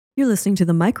You're listening to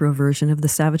the micro version of the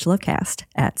Savage Lovecast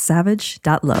at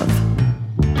savage.love.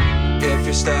 If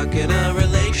you're stuck in a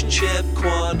relationship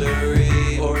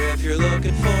quandary, or if you're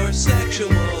looking for sexual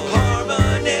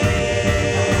harmony,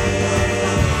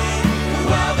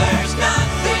 well, there's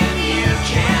nothing you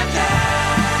can't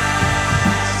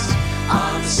ask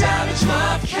on the Savage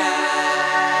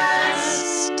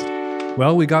Lovecast.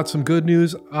 Well, we got some good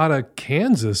news out of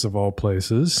Kansas, of all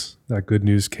places. That good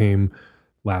news came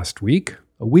last week.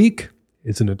 A week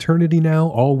is an eternity now.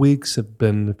 All weeks have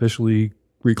been officially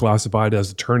reclassified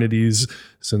as eternities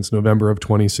since November of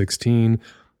 2016.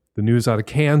 The news out of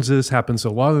Kansas happened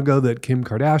so long ago that Kim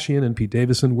Kardashian and Pete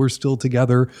Davidson were still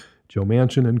together. Joe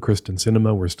Manchin and Kristen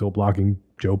Sinema were still blocking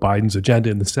Joe Biden's agenda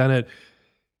in the Senate.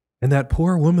 And that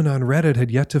poor woman on Reddit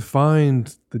had yet to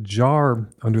find the jar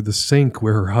under the sink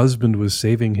where her husband was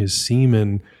saving his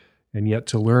semen, and yet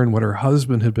to learn what her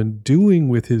husband had been doing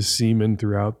with his semen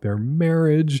throughout their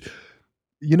marriage.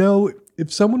 You know,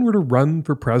 if someone were to run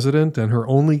for president and her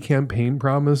only campaign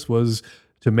promise was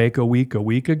to make a week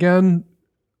again,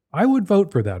 I would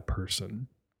vote for that person.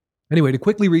 Anyway, to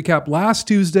quickly recap, last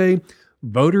Tuesday,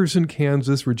 voters in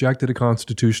Kansas rejected a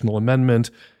constitutional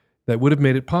amendment that would have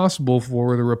made it possible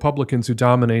for the Republicans who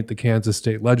dominate the Kansas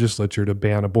state legislature to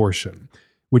ban abortion,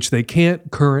 which they can't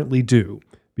currently do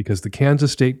because the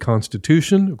Kansas state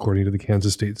constitution, according to the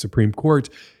Kansas State Supreme Court,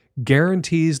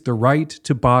 guarantees the right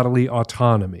to bodily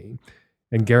autonomy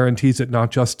and guarantees it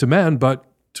not just to men, but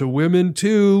to women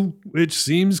too, which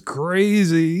seems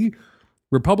crazy.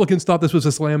 Republicans thought this was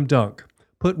a slam dunk.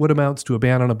 Put what amounts to a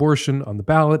ban on abortion on the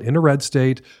ballot in a red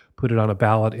state, put it on a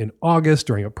ballot in August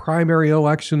during a primary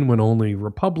election when only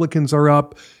Republicans are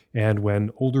up and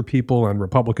when older people and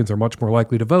Republicans are much more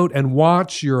likely to vote, and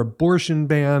watch your abortion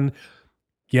ban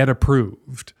get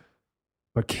approved.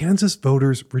 But Kansas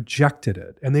voters rejected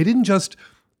it. And they didn't just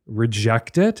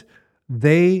reject it,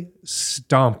 they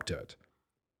stomped it.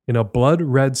 In a blood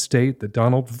red state that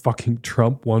Donald fucking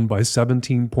Trump won by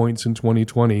 17 points in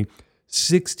 2020,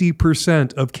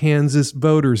 60% of Kansas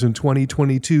voters in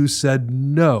 2022 said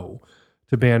no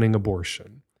to banning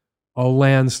abortion. A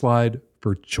landslide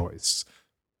for choice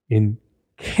in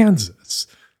Kansas.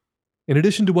 In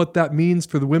addition to what that means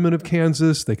for the women of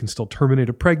Kansas, they can still terminate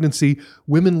a pregnancy.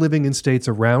 Women living in states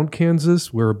around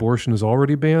Kansas where abortion is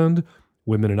already banned,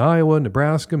 women in Iowa,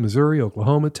 Nebraska, Missouri,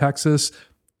 Oklahoma, Texas.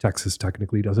 Texas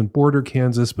technically doesn't border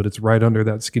Kansas, but it's right under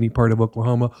that skinny part of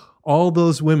Oklahoma. All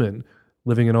those women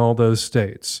living in all those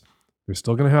states, they're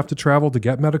still going to have to travel to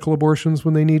get medical abortions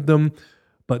when they need them,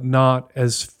 but not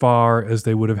as far as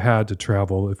they would have had to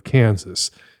travel if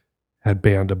Kansas had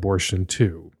banned abortion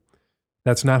too.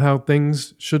 That's not how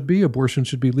things should be. Abortion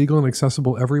should be legal and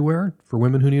accessible everywhere for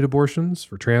women who need abortions,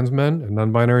 for trans men and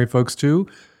non-binary folks too.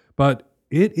 But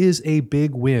it is a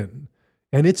big win.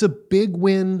 And it's a big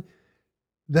win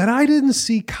that I didn't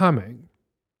see coming.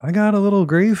 I got a little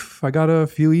grief. I got a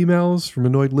few emails from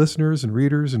annoyed listeners and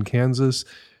readers in Kansas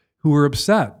who were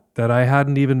upset that I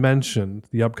hadn't even mentioned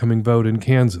the upcoming vote in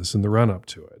Kansas in the run-up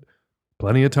to it.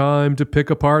 Plenty of time to pick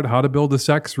apart How to Build a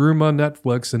Sex Room on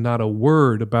Netflix and not a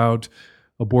word about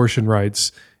abortion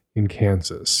rights in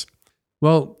Kansas.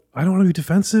 Well, I don't want to be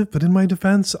defensive, but in my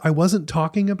defense, I wasn't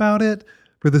talking about it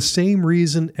for the same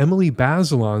reason Emily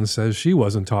Bazelon says she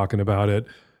wasn't talking about it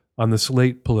on the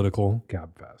Slate Political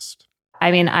Gabfest.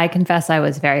 I mean, I confess I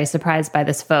was very surprised by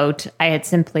this vote. I had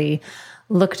simply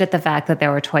looked at the fact that there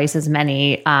were twice as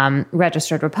many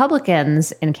registered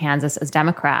Republicans in Kansas as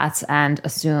Democrats and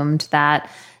assumed that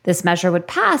this measure would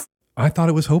pass. I thought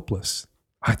it was hopeless.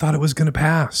 I thought it was going to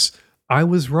pass. I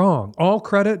was wrong. All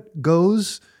credit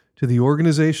goes to the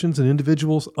organizations and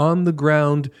individuals on the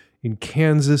ground in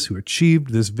Kansas who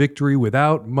achieved this victory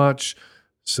without much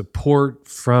support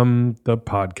from the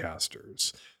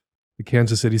podcasters. The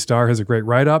Kansas City Star has a great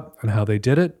write-up on how they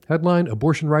did it. Headline,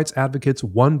 Abortion Rights Advocates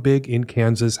Won Big in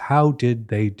Kansas. How did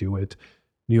they do it?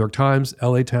 New York Times,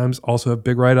 LA Times also have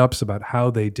big write-ups about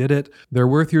how they did it. They're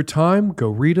worth your time. Go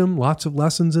read them. Lots of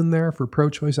lessons in there for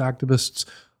pro-choice activists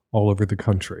all over the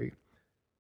country.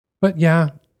 But yeah,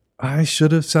 I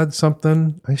should have said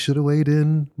something. I should have weighed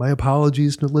in. My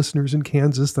apologies to listeners in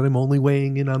Kansas that I'm only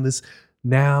weighing in on this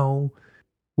now,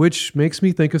 which makes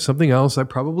me think of something else I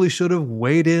probably should have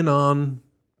weighed in on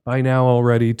by now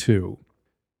already too.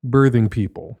 Birthing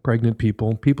people, pregnant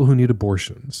people, people who need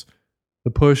abortions. The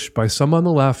push by some on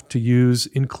the left to use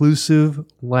inclusive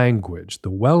language, the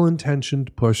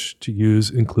well-intentioned push to use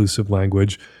inclusive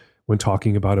language when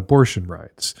talking about abortion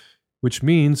rights, which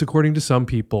means, according to some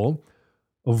people,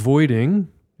 avoiding,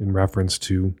 in reference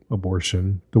to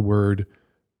abortion, the word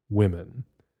women.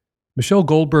 Michelle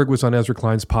Goldberg was on Ezra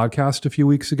Klein's podcast a few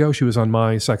weeks ago. She was on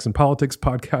my Sex and Politics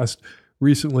podcast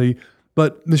recently.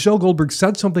 But Michelle Goldberg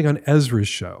said something on Ezra's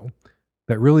show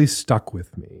that really stuck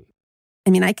with me. I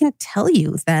mean, I can tell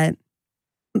you that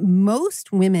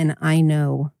most women I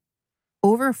know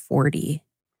over 40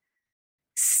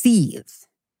 seethe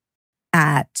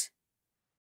at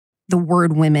the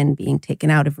word women being taken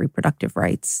out of reproductive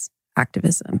rights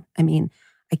activism. I mean,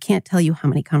 I can't tell you how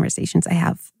many conversations I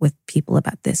have with people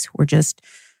about this who are just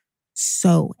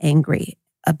so angry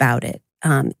about it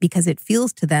because it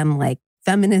feels to them like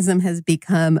feminism has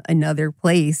become another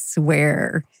place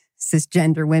where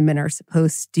cisgender women are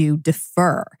supposed to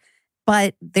defer.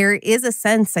 But there is a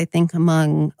sense, I think,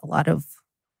 among a lot of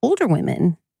older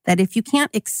women that if you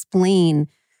can't explain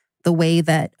the way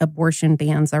that abortion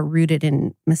bans are rooted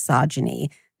in misogyny,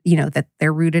 that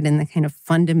they're rooted in the kind of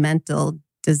fundamental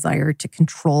desire to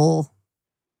control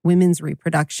women's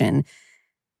reproduction,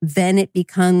 then it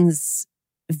becomes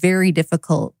very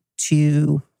difficult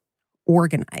to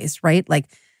organize, right? Like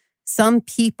some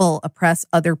people oppress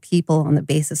other people on the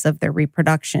basis of their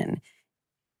reproduction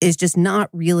is just not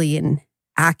really an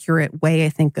accurate way, I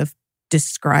think, of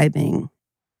describing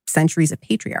centuries of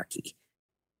patriarchy.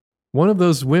 One of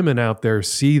those women out there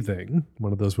seething,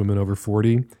 one of those women over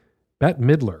 40, Bette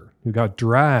Midler, who got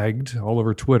dragged all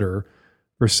over Twitter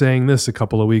for saying this a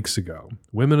couple of weeks ago.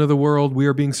 Women of the world, we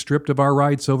are being stripped of our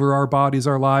rights over our bodies,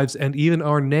 our lives, and even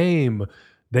our name.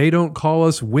 They don't call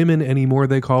us women anymore.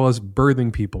 They call us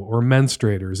birthing people or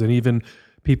menstruators and even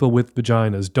people with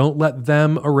vaginas. Don't let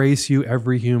them erase you.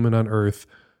 Every human on earth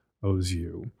owes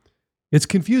you. It's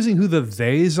confusing who the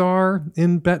theys are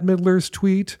in Bette Midler's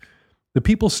tweet. The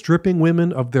people stripping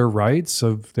women of their rights,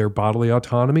 of their bodily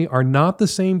autonomy, are not the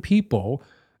same people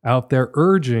out there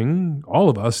urging all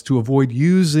of us to avoid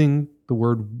using the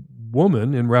word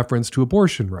woman in reference to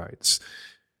abortion rights.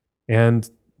 And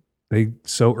they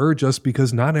so urge us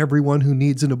because not everyone who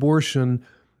needs an abortion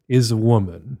is a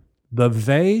woman. The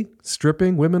they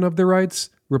stripping women of their rights,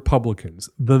 Republicans.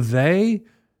 The they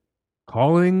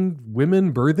calling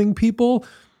women birthing people,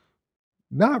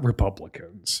 not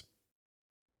Republicans.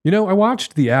 I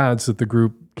watched the ads that the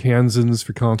group Kansans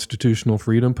for Constitutional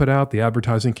Freedom put out, the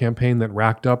advertising campaign that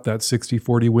racked up that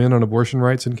 60-40 win on abortion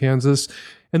rights in Kansas,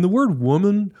 and the word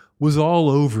woman was all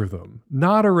over them,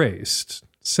 not erased,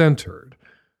 centered.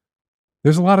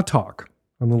 There's a lot of talk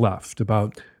on the left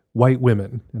about white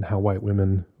women and how white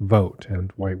women vote,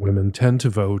 and white women tend to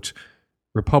vote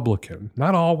Republican.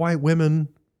 Not all white women,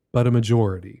 but a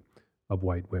majority of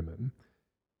white women.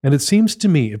 And it seems to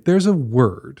me, if there's a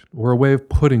word or a way of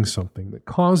putting something that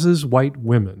causes white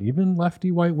women, even lefty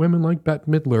white women like Bette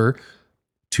Midler,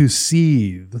 to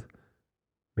seethe,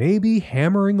 maybe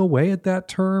hammering away at that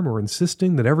term or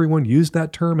insisting that everyone use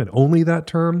that term and only that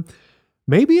term,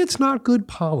 maybe it's not good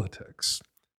politics.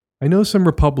 I know some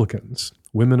Republicans,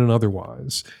 women and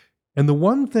otherwise, and the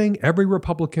one thing every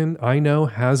Republican I know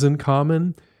has in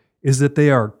common is that they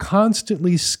are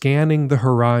constantly scanning the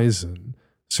horizon,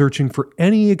 searching for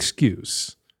any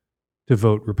excuse to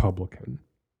vote Republican.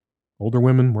 Older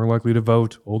women more likely to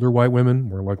vote, older white women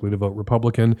more likely to vote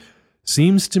Republican.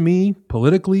 Seems to me,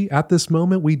 politically, at this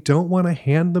moment, we don't want to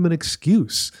hand them an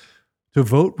excuse to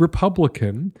vote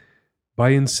Republican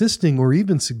by insisting or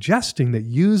even suggesting that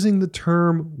using the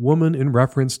term woman in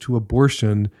reference to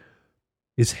abortion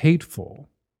is hateful.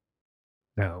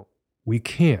 Now, we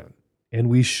can and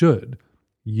we should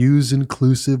use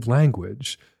inclusive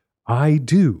language. I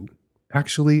do.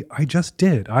 Actually, I just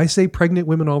did. I say pregnant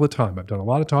women all the time. I've done a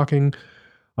lot of talking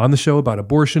on the show about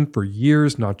abortion for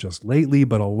years, not just lately,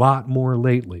 but a lot more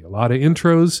lately. A lot of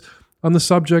intros on the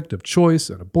subject of choice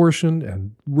and abortion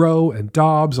and Roe and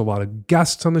Dobbs, a lot of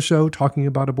guests on the show talking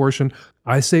about abortion.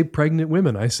 I say pregnant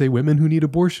women. I say women who need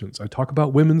abortions. I talk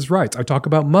about women's rights. I talk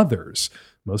about mothers.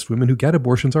 Most women who get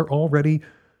abortions are already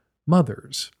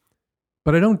mothers.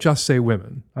 But I don't just say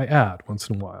women. I add once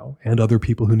in a while, and other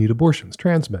people who need abortions,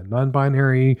 trans men,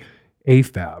 non-binary,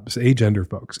 AFABs, agender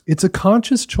folks. It's a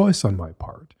conscious choice on my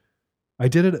part. I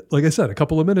did it, like I said, a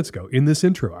couple of minutes ago in this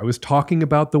intro. I was talking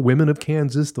about the women of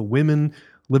Kansas, the women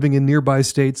living in nearby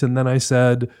states, and then I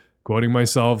said, quoting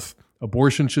myself,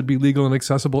 abortion should be legal and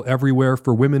accessible everywhere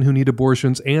for women who need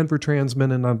abortions and for trans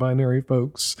men and non-binary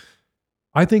folks.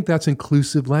 I think that's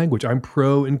inclusive language. I'm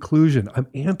pro-inclusion. I'm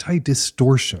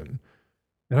anti-distortion.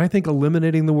 And I think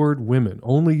eliminating the word women,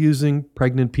 only using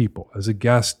pregnant people, as a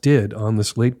guest did on the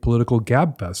Slate Political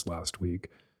Gabfest last week,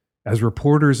 as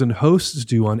reporters and hosts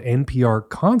do on NPR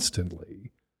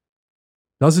constantly,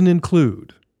 doesn't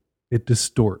include, it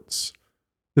distorts.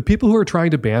 The people who are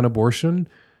trying to ban abortion,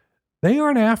 They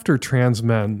aren't after trans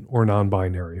men or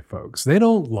non-binary folks. They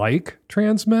don't like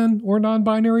trans men or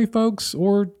non-binary folks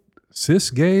or cis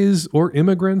gays or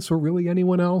immigrants or really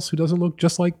anyone else who doesn't look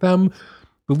just like them.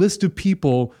 The list of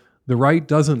people the right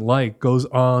doesn't like goes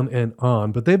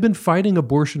on, but they've been fighting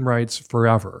abortion rights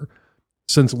forever,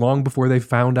 since long before they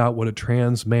found out what a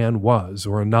trans man was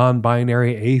or a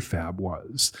non-binary AFAB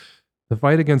was. The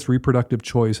fight against reproductive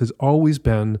choice has always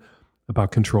been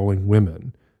about controlling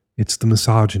women. It's the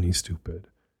misogyny, stupid.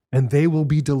 And they will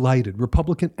be delighted.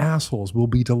 Republican assholes will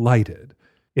be delighted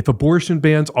if abortion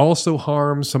bans also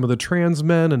harm some of the trans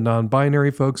men and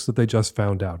non-binary folks that they just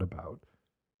found out about.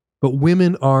 But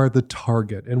women are the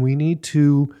target, and we need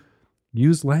to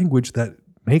use language that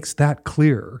makes that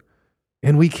clear.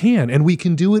 And we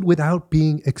can do it without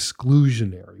being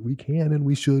exclusionary. We can and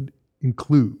we should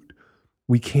include.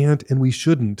 We can't and we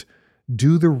shouldn't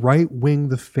do the right wing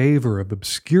the favor of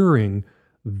obscuring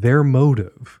their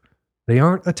motive. They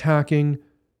aren't attacking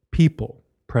people,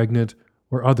 pregnant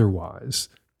or otherwise,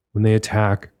 when they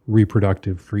attack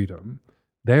reproductive freedom.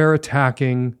 They're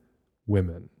attacking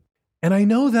women. And I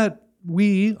know that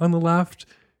we on the left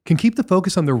can keep the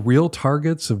focus on the real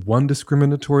targets of one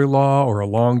discriminatory law or a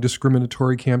long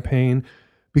discriminatory campaign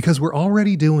because we're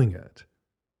already doing it.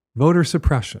 Voter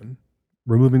suppression,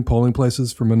 removing polling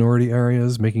places from minority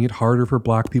areas, making it harder for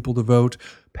Black people to vote,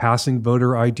 passing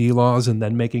voter ID laws, and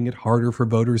then making it harder for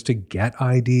voters to get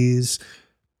IDs.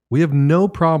 We have no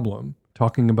problem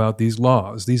talking about these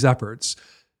laws, these efforts,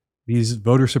 these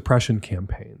voter suppression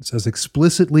campaigns as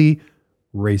explicitly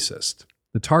racist.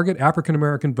 The target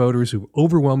African-American voters who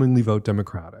overwhelmingly vote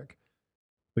Democratic.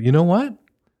 But you know what?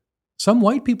 Some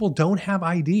white people don't have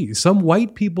IDs. Some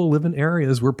white people live in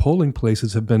areas where polling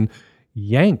places have been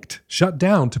yanked, shut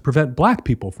down to prevent Black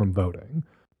people from voting.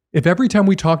 If every time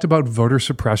we talked about voter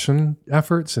suppression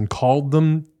efforts and called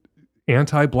them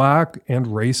anti-Black and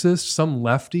racist, some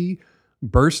lefty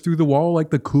burst through the wall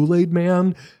like the Kool-Aid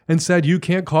man and said, you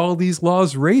can't call these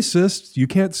laws racist. You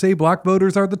can't say Black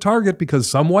voters are the target because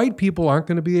some white people aren't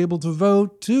going to be able to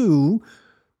vote too.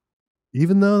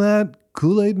 Even though that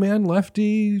Kool-Aid man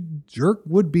lefty jerk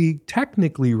would be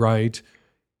technically right,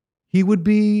 he would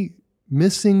be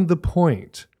missing the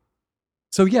point.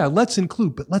 So yeah, let's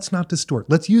include, but let's not distort.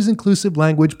 Let's use inclusive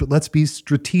language, but let's be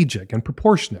strategic and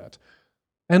proportionate.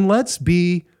 And let's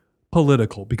be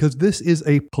political, because this is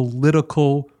a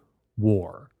political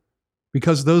war.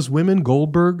 Because those women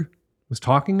Goldberg was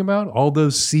talking about, all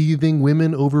those seething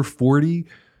women over 40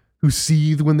 who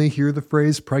seethe when they hear the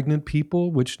phrase pregnant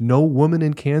people, which no woman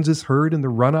in Kansas heard in the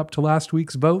run-up to last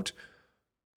week's vote,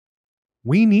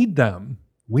 we need them.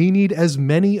 We need as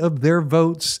many of their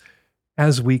votes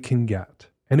as we can get.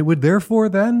 And it would therefore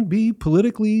then be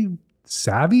politically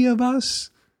savvy of us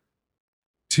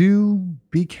to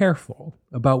be careful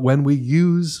about when we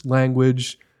use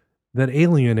language that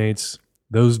alienates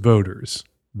those voters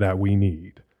that we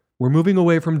need. We're moving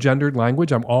away from gendered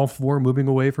language. I'm all for moving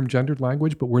away from gendered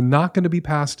language, but we're not going to be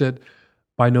past it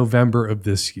by November of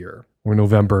this year or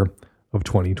November of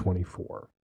 2024.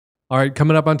 All right,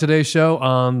 coming up on today's show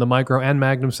on the Micro and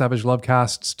Magnum Savage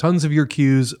Lovecasts, tons of your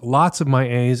Qs, lots of my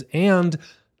As, and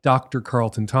Dr.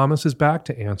 Carlton Thomas is back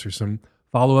to answer some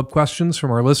follow-up questions from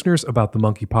our listeners about the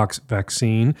monkeypox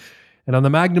vaccine. And on the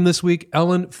Magnum this week,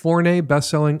 Ellen Forney,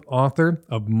 best-selling author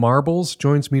of Marbles,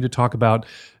 joins me to talk about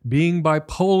being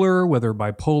bipolar, whether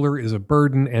bipolar is a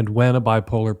burden, and when a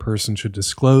bipolar person should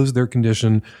disclose their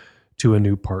condition to a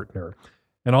new partner.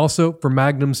 And also for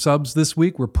Magnum subs this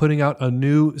week, we're putting out a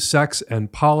new sex and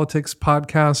politics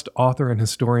podcast. Author and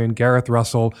historian Gareth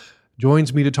Russell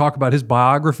joins me to talk about his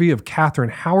biography of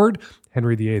Catherine Howard,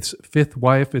 Henry VIII's fifth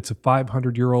wife. It's a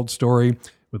 500-year-old story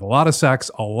with a lot of sex,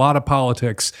 a lot of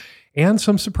politics, and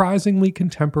some surprisingly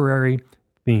contemporary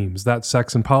themes. That's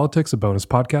Sex and Politics, a bonus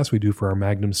podcast we do for our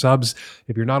Magnum subs.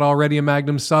 If you're not already a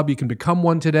Magnum sub, you can become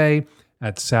one today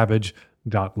at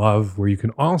savage.love, where you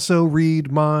can also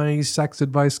read my sex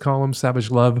advice column, Savage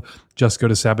Love. Just go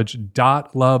to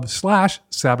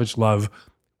savage.love/SavageLove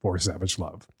for Savage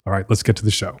Love. All right, let's get to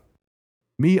the show.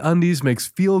 MeUndies makes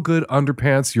feel-good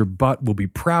underpants your butt will be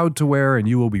proud to wear and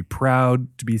you will be proud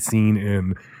to be seen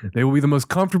in. They will be the most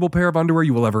comfortable pair of underwear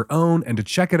you will ever own, and to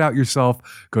check it out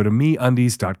yourself, go to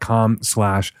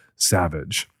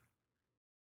MeUndies.com/savage.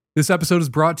 This episode is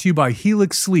brought to you by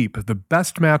Helix Sleep, the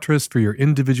best mattress for your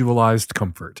individualized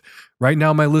comfort. Right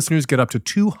now, my listeners get up to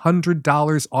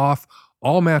 $200 off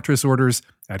all mattress orders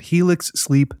at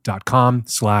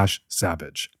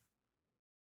helixsleep.com/savage.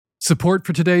 Support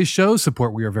for today's show,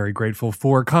 support we are very grateful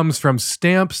for, comes from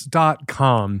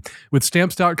Stamps.com. With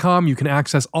Stamps.com, you can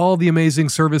access all the amazing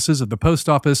services of the post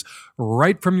office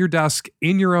right from your desk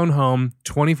in your own home,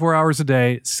 24 hours a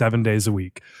day, 7 days a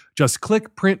week. Just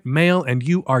click, print, mail, and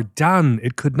you are done.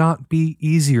 It could not be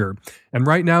easier. And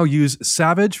right now, use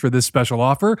Savage for this special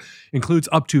offer. Includes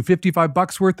up to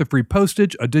 $55 worth of free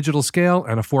postage, a digital scale,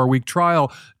 and a 4-week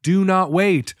trial. Do not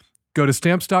wait. Go to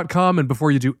Stamps.com, and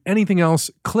before you do anything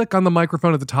else, click on the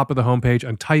microphone at the top of the homepage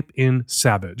and type in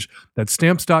Savage. That's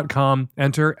Stamps.com.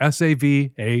 Enter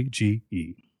SAVAGE.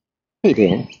 Hey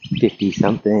Dan,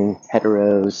 50-something,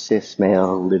 hetero, cis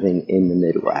male living in the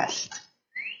Midwest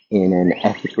in an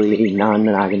ethically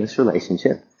non-monogamous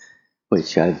relationship,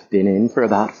 which I've been in for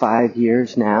about 5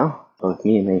 years now. Both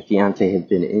me and my fiance have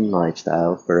been in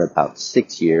lifestyle for about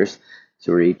 6 years,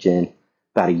 so we're each in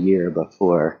about a year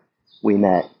before we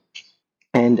met.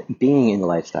 And being in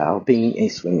lifestyle, being a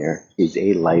swinger, is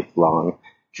a lifelong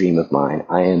dream of mine.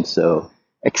 I am so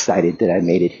excited that I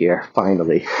made it here,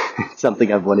 finally. It's something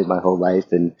I've wanted my whole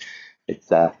life, and it's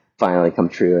finally come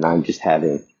true, and I'm just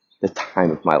having the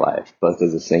time of my life, both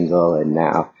as a single and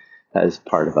now as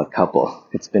part of a couple.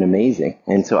 It's been amazing.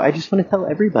 And so I just want to tell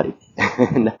everybody.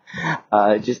 And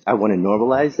I want to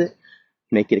normalize it,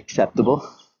 make it acceptable.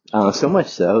 So much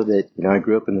so that, I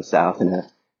grew up in the South in a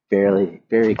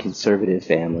very conservative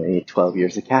family, 12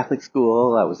 years of Catholic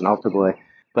school. I was an altar boy.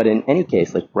 But in any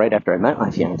case, like right after I met my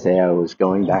fiance, I was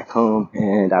going back home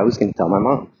and I was going to tell my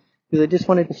mom because I just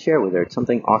wanted to share with her. It's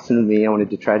something awesome to me. I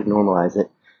wanted to try to normalize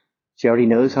it. She already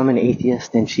knows I'm an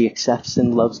atheist and she accepts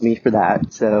and loves me for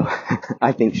that. So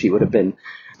I think she would have been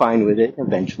fine with it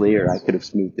eventually, or I could have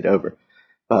smoothed it over.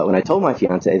 But when I told my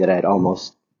fiance that I had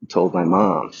almost told my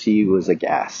mom, she was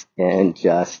aghast and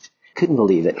just couldn't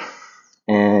believe it.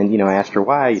 And, I asked her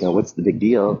why, what's the big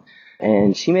deal?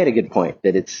 And she made a good point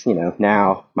that it's,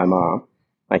 now my mom,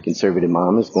 my conservative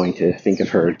mom, is going to think of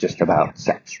her just about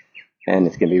sex. And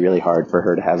it's going to be really hard for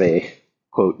her to have a,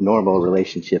 quote, normal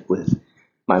relationship with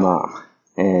my mom.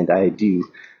 And I do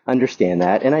understand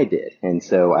that, and I did. And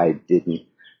so I didn't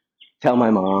tell my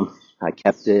mom. I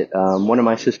kept it. One of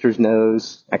my sisters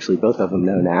knows. Actually, both of them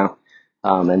know now,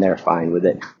 and they're fine with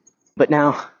it. But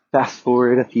now, fast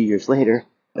forward a few years later,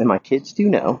 and my kids do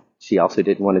know. She also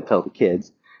didn't want to tell the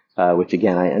kids, which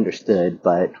again, I understood.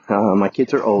 But my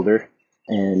kids are older,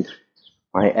 and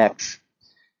my ex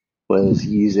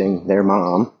their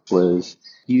mom was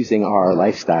using our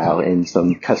lifestyle in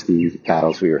some custody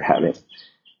battles we were having.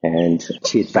 And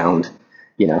she had found,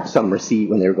 some receipt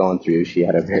when they were going through. She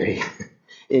had a very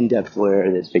in-depth lawyer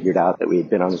that figured out that we had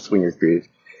been on a swinger cruise,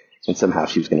 and somehow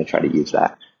she was going to try to use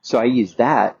that. So I used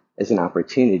that as an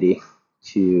opportunity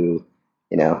to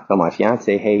tell my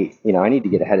fiance, hey, I need to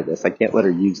get ahead of this. I can't let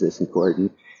her use this in court and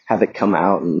have it come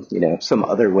out in, some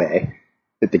other way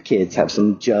that the kids have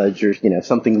some judge or,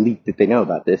 something leaked that they know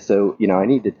about this. So, I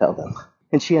need to tell them.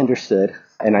 And she understood,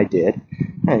 and I did.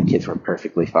 And the kids were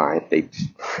perfectly fine. They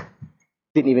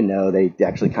didn't even know. They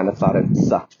actually kind of thought it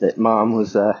sucked that mom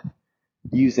was trying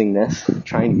to use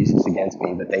this against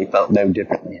me, but they felt no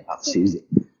differently about Susie.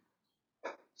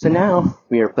 So now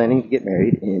we are planning to get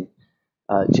married in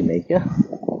Jamaica,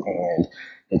 and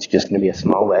it's just going to be a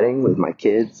small wedding with my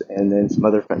kids and then some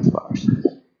other friends of ours.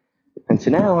 And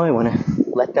so now I want to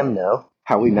let them know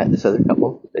how we met this other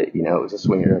couple, that, it was a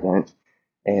swinger event,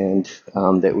 and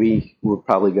that we will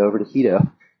probably go over to Hito,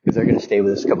 because they're going to stay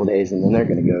with us a couple days, and then they're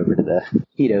going to go over to the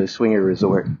Hito Swinger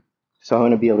Resort. So I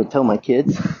want to be able to tell my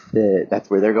kids that that's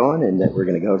where they're going, and that we're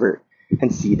going to go over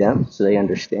and see them so they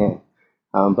understand.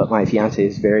 But my fiance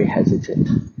is very hesitant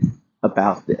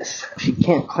about this. She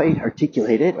can't quite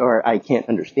articulate it, or I can't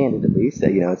understand it at least.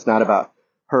 It's not about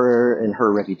her and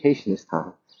her reputation this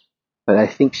time. But I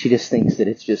think she just thinks that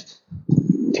it's just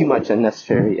too much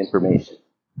unnecessary information.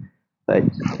 But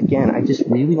again, I just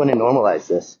really want to normalize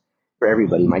this for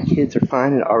everybody. My kids are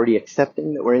fine and already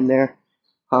accepting that we're in there.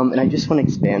 And I just want to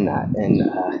expand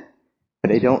that.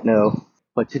 But I don't know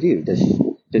what to do.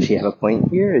 Does she have a point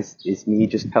here? Is me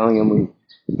just telling them we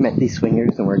met these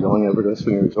swingers and we're going over to a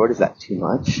swinger resort? Is that too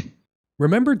much?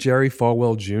 Remember Jerry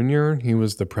Falwell Jr.? He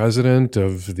was the president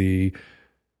of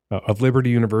Liberty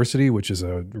University, which is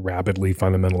a rabidly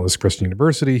fundamentalist Christian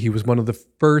university. He was one of the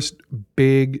first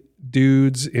big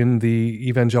dudes in the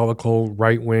evangelical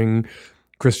right-wing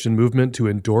Christian movement to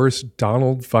endorse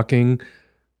Donald fucking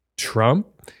Trump.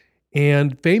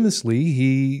 And famously,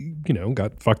 he,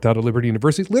 got fucked out of Liberty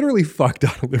University, literally fucked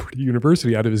out of Liberty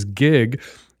University out of his gig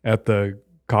at the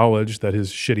college that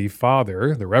his shitty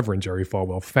father, the Reverend Jerry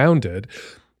Falwell, founded,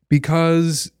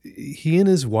 because he and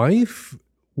his wife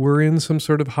were in some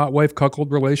sort of hot wife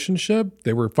cuckold relationship.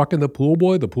 They were fucking the pool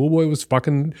boy. The pool boy was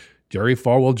fucking Jerry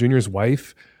Falwell Jr.'s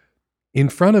wife in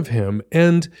front of him.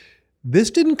 And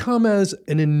this didn't come as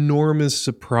an enormous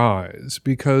surprise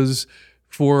because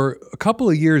for a couple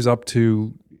of years up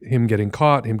to him getting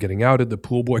caught, him getting outed, the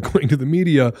pool boy going to the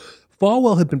media,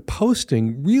 Falwell had been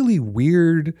posting really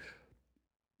weird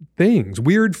things.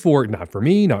 Weird for, not for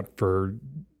me, not for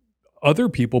other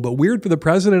people, but weird for the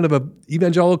president of an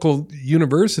evangelical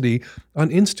university on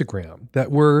Instagram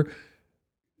that were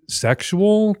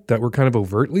sexual, that were kind of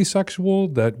overtly sexual,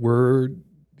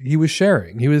 he was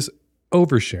sharing. He was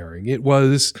oversharing. It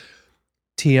was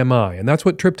TMI. And that's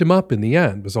what tripped him up in the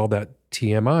end, was all that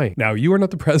TMI. Now, you are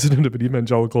not the president of an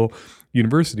evangelical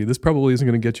university. This probably isn't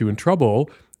going to get you in trouble,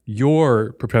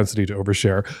 your propensity to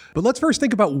overshare. But let's first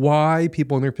think about why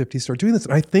people in their 50s start doing this.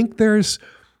 And I think there's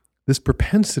this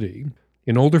propensity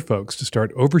in older folks to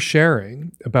start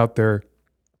oversharing about their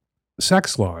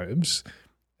sex lives.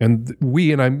 And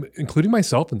and I'm including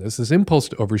myself in this impulse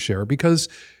to overshare, because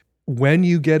when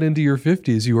you get into your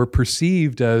 50s, you are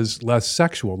perceived as less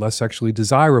sexual, less sexually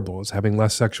desirable, as having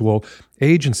less sexual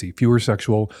agency, fewer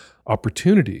sexual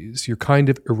opportunities. You're kind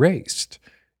of erased.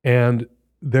 And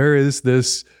there is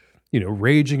this,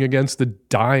 raging against the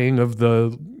dying of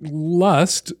the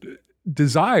lust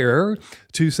desire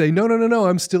to say, no,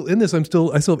 I'm still in this. I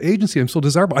still have agency. I'm still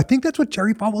desirable. I think that's what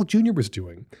Jerry Falwell Jr. was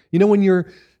doing. When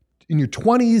you're in your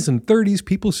 20s and 30s,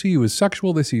 people see you as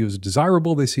sexual. They see you as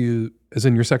desirable. They see you as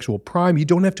in your sexual prime. You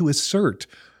don't have to assert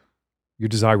your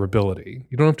desirability.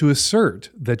 You don't have to assert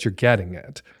that you're getting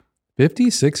it.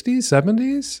 50s, 60s,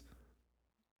 70s?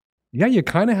 Yeah, you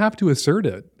kind of have to assert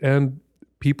it. And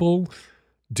people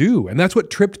do. And that's what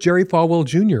tripped Jerry Falwell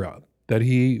Jr. up, that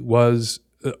he was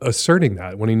asserting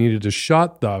that when he needed to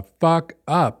shut the fuck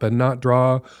up and not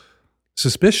draw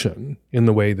suspicion in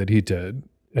the way that he did,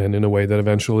 and in a way that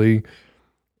eventually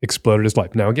exploded his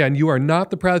life. Now, again, you are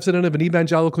not the president of an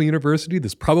evangelical university.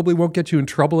 This probably won't get you in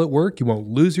trouble at work. You won't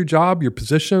lose your job, your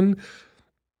position,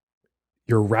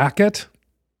 your racket,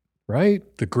 right?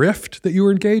 The grift that you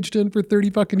were engaged in for 30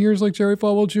 fucking years like Jerry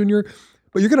Falwell Jr.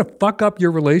 But you're going to fuck up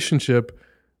your relationship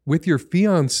with your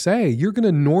fiance. You're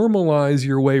going to normalize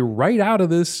your way right out of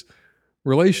this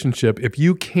relationship if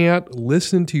you can't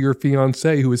listen to your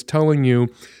fiance who is telling you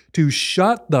to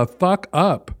shut the fuck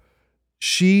up.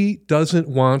 She doesn't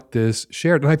want this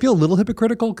shared. And I feel a little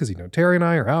hypocritical because, Terry and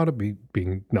I are out of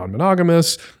being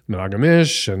non-monogamous,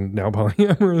 monogamish, and now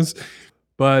polyamorous.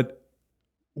 But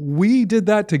we did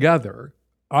that together.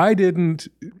 I didn't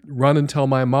run and tell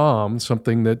my mom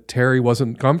something that Terry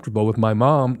wasn't comfortable with my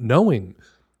mom knowing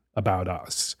about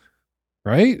us,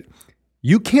 right?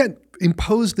 You can't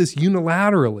impose this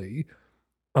unilaterally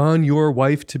on your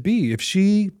wife-to-be. If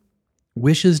she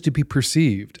wishes to be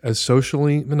perceived as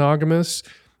socially monogamous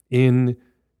in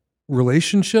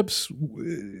relationships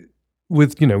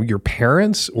with, your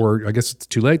parents, or I guess it's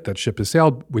too late, that ship has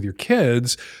sailed, with your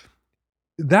kids,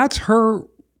 that's her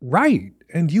right.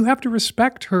 And you have to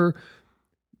respect her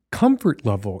comfort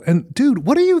level. And dude,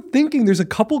 what are you thinking? There's a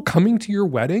couple coming to your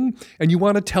wedding and you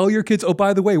want to tell your kids, oh,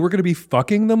 by the way, we're going to be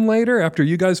fucking them later after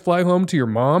you guys fly home to your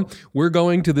mom. We're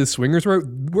going to this swingers route.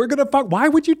 We're going to fuck. Why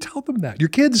would you tell them that? Your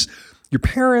kids, your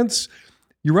parents,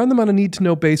 you run them on a need to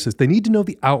know basis. They need to know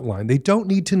the outline. They don't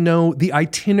need to know the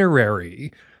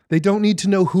itinerary. They don't need to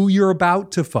know who you're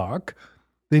about to fuck.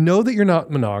 They know that you're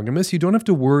not monogamous. You don't have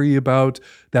to worry about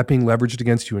that being leveraged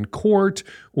against you in court,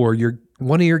 or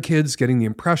one of your kids getting the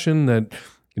impression that,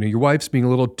 your wife's being a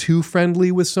little too friendly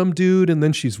with some dude, and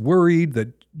then she's worried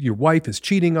that your wife is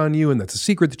cheating on you, and that's a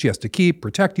secret that she has to keep,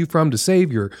 protect you from, to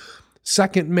save your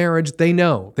second marriage. They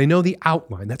know the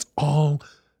outline. That's all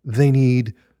they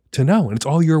need to know. And it's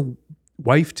all your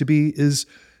wife-to-be is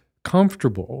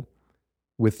comfortable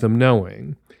with them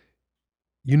knowing.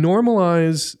 You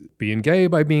normalize being gay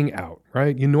by being out,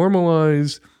 right? You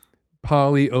normalize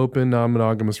poly, open,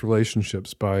 non-monogamous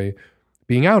relationships by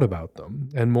being out about them.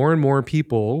 And more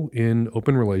people in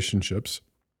open relationships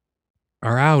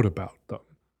are out about them.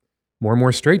 More and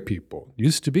more straight people. It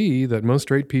used to be that most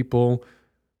straight people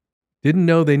didn't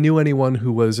know they knew anyone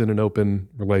who was in an open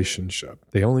relationship.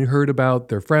 They only heard about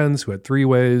their friends who had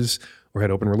three-ways or had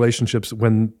open relationships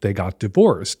when they got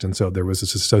divorced. And so there was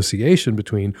this association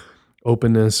between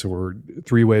openness or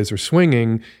three-ways or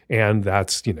swinging, and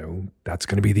that's going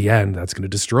to be the end. That's going to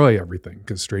destroy everything,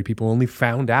 because straight people only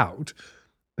found out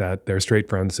that their straight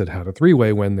friends had had a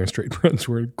three-way when their straight friends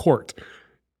were in court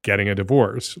getting a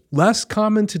divorce. Less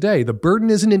common today. The burden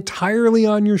isn't entirely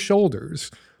on your shoulders.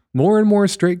 More and more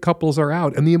straight couples are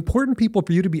out, and the important people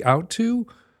for you to be out to,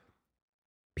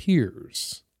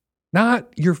 peers,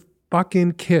 not your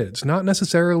fucking kids, not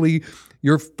necessarily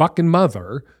your fucking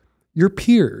mother, your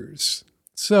peers.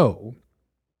 So,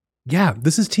 yeah,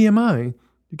 this is TMI.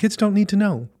 Your kids don't need to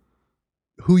know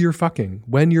who you're fucking,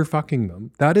 when you're fucking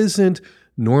them. That isn't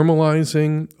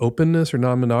normalizing openness or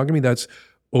non-monogamy. That's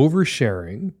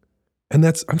oversharing. And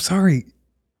that's, I'm sorry,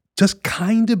 just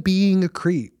kind of being a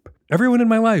creep. Everyone in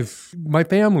my life, my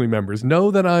family members,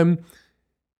 know that I'm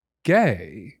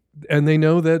gay. And they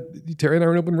know that Terry and I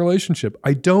are in an open relationship.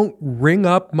 I don't ring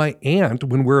up my aunt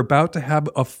when we're about to have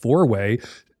a four-way,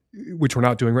 which we're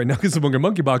not doing right now because of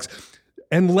Monkey Box,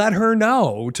 and let her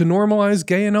know to normalize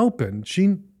gay and open.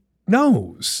 She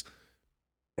knows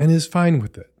and is fine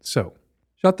with it. So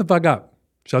shut the fuck up.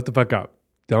 Shut the fuck up.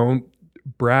 Don't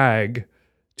brag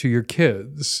to your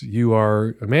kids. You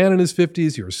are a man in his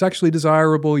 50s. You're sexually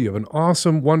desirable. You have an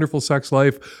awesome, wonderful sex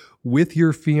life with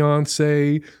your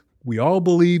fiance. We all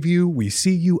believe you. We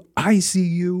see you. I see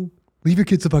you. Leave your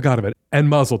kids the fuck out of it. And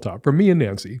mazel tov from me and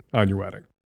Nancy on your wedding.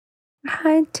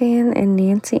 Hi, Dan and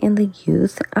Nancy and the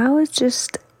youth. I was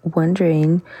just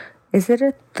wondering, is it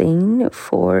a thing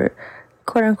for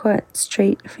quote-unquote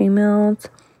straight females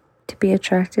to be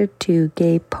attracted to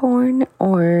gay porn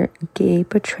or gay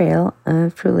portrayal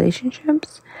of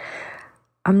relationships?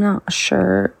 I'm not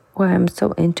sure why I'm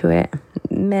so into it.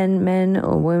 Men,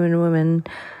 or women,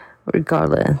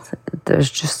 regardless. There's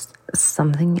just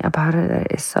something about it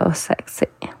that is so sexy.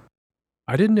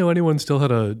 I didn't know anyone still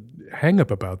had a hang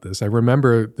up about this. I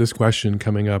remember this question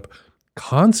coming up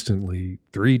constantly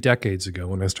 3 decades ago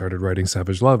when I started writing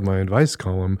Savage Love, my advice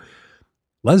column.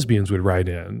 Lesbians would write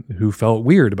in who felt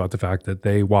weird about the fact that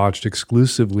they watched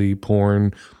exclusively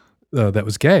porn that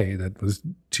was gay, that was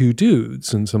 2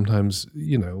 dudes. And sometimes,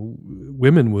 you know,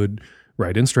 women would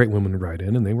write in, straight women would write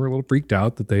in, and they were a little freaked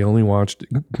out that they only watched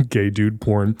gay dude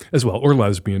porn as well, or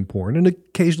lesbian porn. And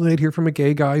occasionally I'd hear from a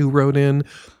gay guy who wrote in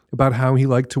about how he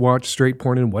liked to watch straight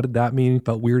porn and what did that mean? He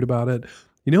felt weird about it.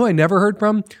 You know who I never heard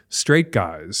from? Straight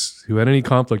guys who had any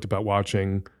conflict about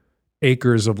watching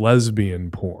acres of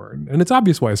lesbian porn. And it's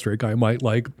obvious why a straight guy might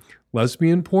like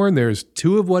lesbian porn. There's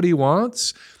 2 of what he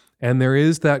wants, and there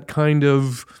is that kind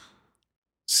of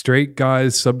straight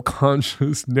guy's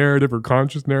subconscious narrative or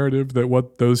conscious narrative that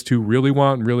what those 2 really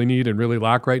want and really need and really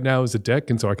lack right now is a dick.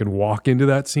 And so I can walk into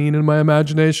that scene in my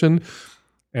imagination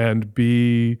and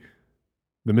be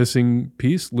the missing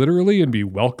piece, literally, and be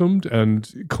welcomed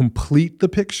and complete the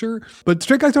picture. But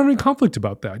straight guys don't have any conflict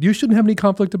about that. You shouldn't have any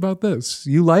conflict about this.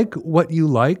 You like what you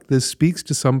like. This speaks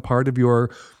to some part of your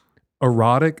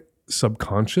erotic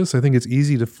subconscious. I think it's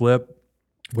easy to flip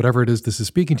whatever it is this is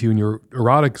speaking to you in your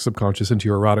erotic subconscious into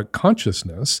your erotic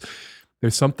consciousness.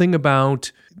 There's something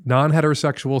about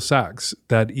non-heterosexual sex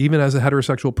that even as a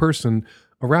heterosexual person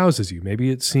arouses you. Maybe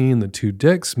it's seeing the 2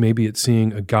 dicks. Maybe it's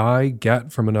seeing a guy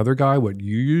get from another guy what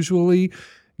you usually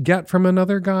get from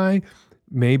another guy.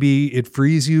 Maybe it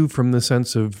frees you from the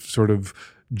sense of sort of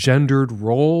gendered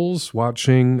roles,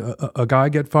 watching a guy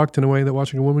get fucked in a way that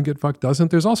watching a woman get fucked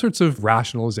doesn't. There's all sorts of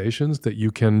rationalizations that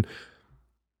you can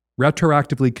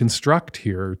retroactively construct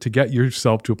here to get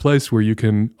yourself to a place where you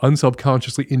can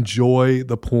unsubconsciously enjoy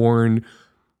the porn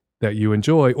that you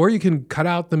enjoy, or you can cut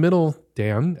out the middle,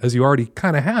 Dan, as you already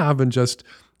kind of have, and just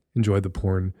enjoy the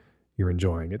porn you're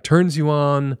enjoying. It turns you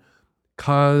on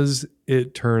because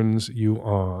it turns you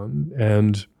on,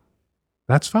 and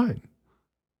that's fine.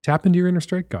 Tap into your inner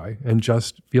straight guy and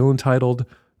just feel entitled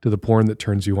to the porn that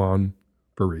turns you on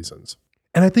for reasons.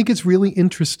 And I think it's really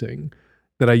interesting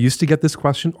that I used to get this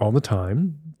question all the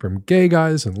time from gay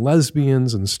guys and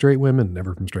lesbians and straight women,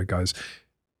 never from straight guys.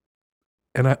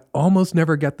 And I almost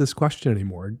never get this question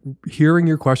anymore. Hearing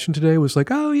your question today was like,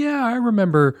 oh yeah, I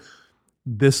remember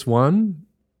this one.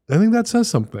 I think that says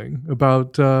something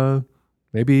about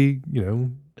maybe, you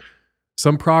know,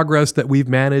 some progress that we've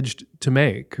managed to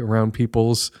make around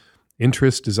people's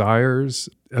interests, desires,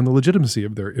 and the legitimacy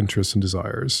of their interests and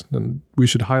desires. And we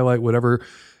should highlight whatever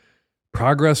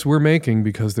progress we're making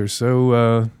because there's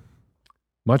so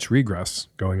much regress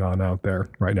going on out there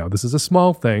right now. This is a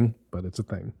small thing, but it's a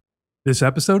thing. This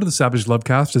episode of the Savage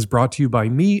Lovecast is brought to you by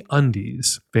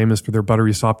MeUndies. Famous for their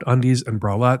buttery soft undies and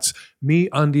bralettes,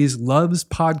 MeUndies loves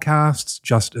podcasts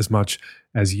just as much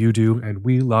as you do, and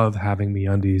we love having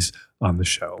MeUndies on the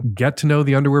show. Get to know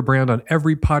the underwear brand on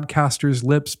every podcaster's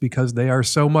lips because they are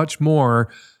so much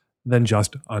more than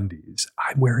just undies.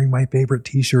 I'm wearing my favorite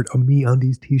t-shirt, a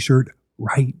MeUndies t-shirt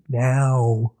right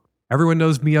now. Everyone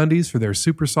knows MeUndies for their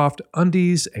super soft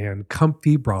undies and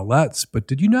comfy bralettes, but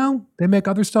did you know they make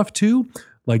other stuff too?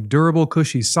 Like durable,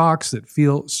 cushy socks that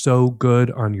feel so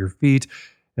good on your feet.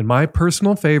 And my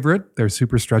personal favorite, their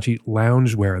super stretchy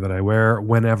loungewear that I wear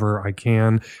whenever I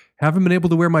can. Haven't been able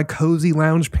to wear my cozy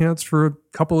lounge pants for a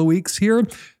couple of weeks here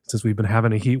since we've been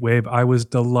having a heat wave. I was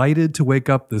delighted to wake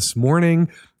up this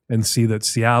morning and see that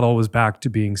Seattle was back to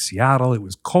being Seattle. It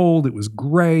was cold, it was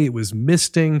gray, it was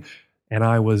misting, and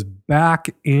I was back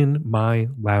in my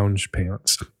lounge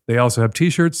pants. They also have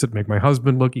t-shirts that make my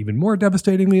husband look even more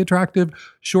devastatingly attractive,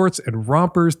 shorts and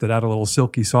rompers that add a little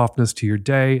silky softness to your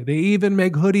day. They even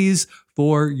make hoodies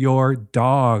for your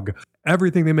dog.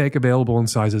 Everything they make available in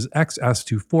sizes XS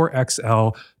to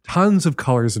 4XL, tons of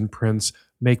colors and prints.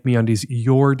 Make MeUndies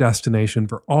your destination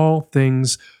for all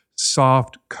things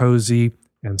soft, cozy,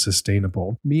 and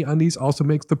sustainable. MeUndies also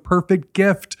makes the perfect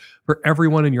gift for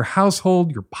everyone in your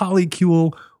household, your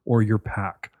polycule, or your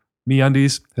pack.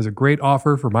 MeUndies has a great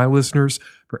offer for my listeners.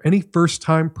 For any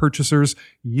first-time purchasers,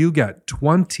 you get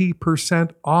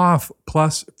 20% off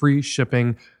plus free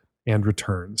shipping and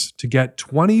returns. To get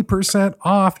 20%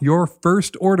 off your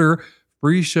first order,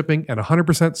 free shipping, and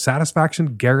 100%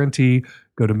 satisfaction guarantee,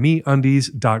 go to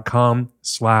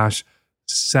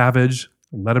MeUndies.com/savage.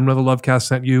 Let them know the Lovecast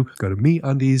sent you. Go to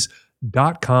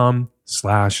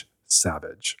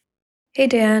MeUndies.com/savage. Hey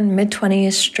Dan,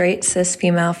 mid-20s, straight cis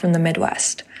female from the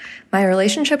Midwest. My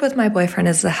relationship with my boyfriend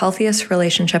is the healthiest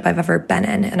relationship I've ever been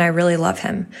in, and I really love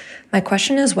him. My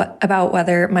question is about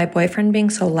whether my boyfriend being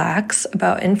so lax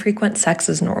about infrequent sex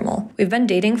is normal. We've been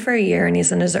dating for a year and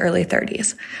he's in his early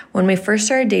 30s. When we first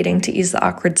started dating, to ease the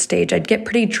awkward stage, I'd get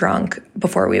pretty drunk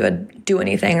before we would do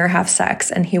anything or have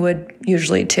sex, and he would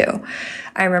usually too.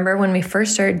 I remember when we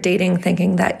first started dating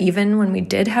thinking that even when we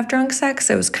did have drunk sex,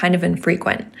 it was kind of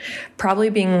infrequent, probably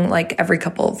being like every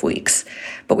couple of weeks.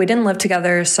 But we didn't live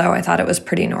together, so I thought it was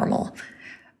pretty normal.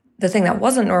 The thing that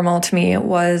wasn't normal to me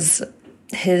was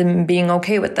him being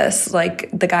okay with this. Like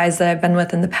the guys that I've been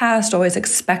with in the past always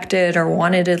expected or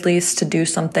wanted at least to do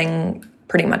something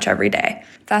pretty much every day.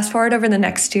 Fast forward over the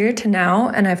next year to now,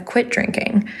 and I've quit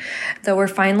drinking. Though we're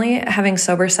finally having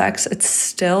sober sex, it's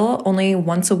still only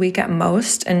once a week at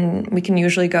most, and we can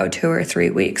usually go 2 or 3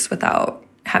 weeks without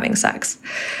having sex.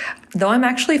 Though I'm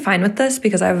actually fine with this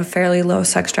because I have a fairly low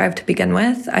sex drive to begin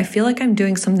with, I feel like I'm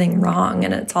doing something wrong,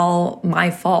 and it's all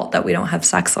my fault that we don't have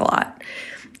sex a lot,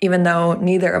 even though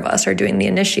neither of us are doing the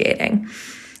initiating.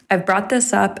 I've brought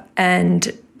this up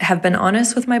and have been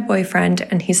honest with my boyfriend,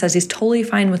 and he says he's totally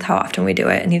fine with how often we do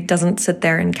it, and he doesn't sit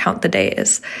there and count the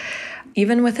days.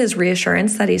 Even with his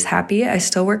reassurance that he's happy, I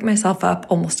still work myself up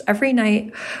almost every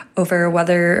night over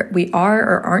whether we are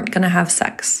or aren't going to have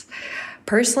sex.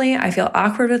 Personally, I feel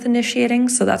awkward with initiating,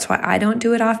 so that's why I don't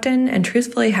do it often, and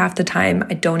truthfully, half the time,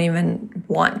 I don't even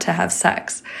want to have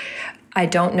sex. I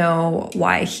don't know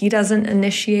why he doesn't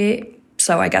initiate,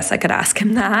 so I guess I could ask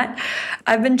him that.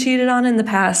 I've been cheated on in the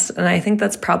past, and I think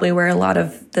that's probably where a lot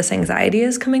of this anxiety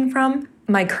is coming from.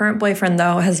 My current boyfriend,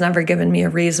 though, has never given me a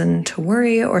reason to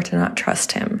worry or to not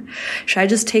trust him. Should I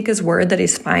just take his word that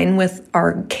he's fine with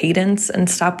our cadence and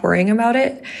stop worrying about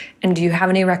it? And do you have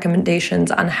any recommendations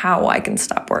on how I can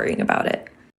stop worrying about it?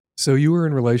 So you were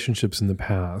in relationships in the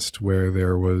past where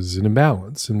there was an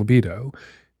imbalance in libido,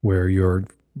 where your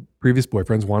previous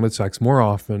boyfriends wanted sex more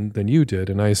often than you did,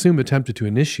 and I assume attempted to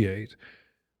initiate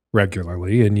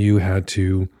regularly, and you had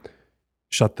to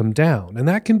shut them down. And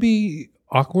that can be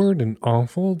awkward and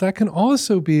awful. That can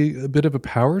also be a bit of a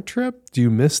power trip. Do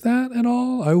you miss that at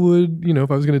all? I would,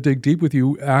 if I was going to dig deep with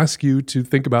you, ask you to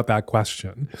think about that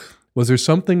question. Was there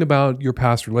something about your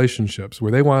past relationships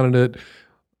where they wanted it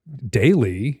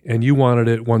daily and you wanted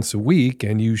it once a week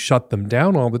and you shut them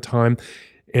down all the time?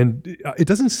 And it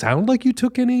doesn't sound like you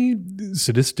took any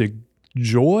sadistic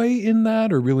joy in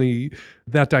that, or really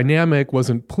that dynamic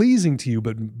wasn't pleasing to you,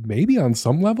 but maybe on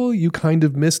some level you kind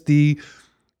of missed the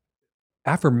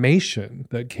affirmation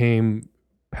that came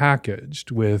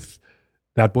packaged with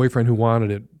that boyfriend who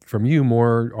wanted it from you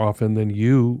more often than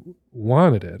you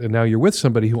wanted it. And now you're with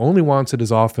somebody who only wants it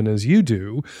as often as you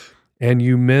do, and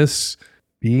you miss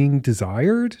being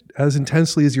desired as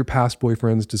intensely as your past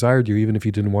boyfriends desired you, even if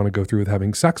you didn't want to go through with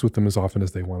having sex with them as often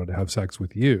as they wanted to have sex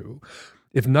with you.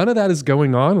 If none of that is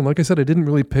going on, and like I said, I didn't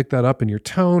really pick that up in your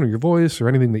tone or your voice or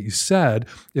anything that you said,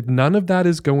 if none of that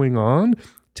is going on,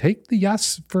 take the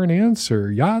yes for an answer.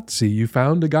 Yahtzee, you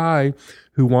found a guy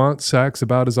who wants sex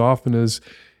about as often as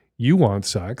you want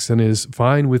sex and is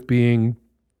fine with being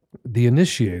the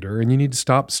initiator, and you need to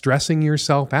stop stressing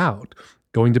yourself out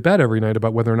going to bed every night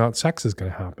about whether or not sex is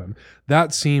going to happen.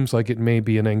 That seems like it may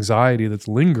be an anxiety that's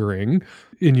lingering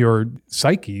in your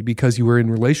psyche because you were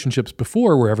in relationships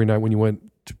before where every night when you went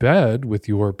to bed with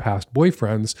your past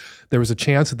boyfriends, there was a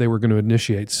chance that they were going to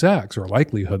initiate sex, or a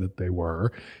likelihood that they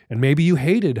were. And maybe you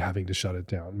hated having to shut it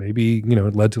down. Maybe,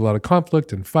 it led to a lot of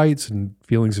conflict and fights and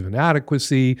feelings of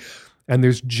inadequacy. And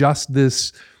there's just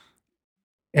this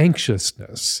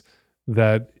anxiousness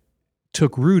that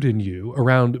took root in you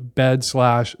around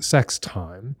bed/sex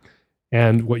time.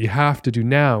 And what you have to do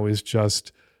now is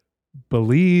just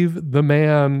believe the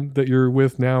man that you're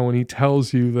with now when he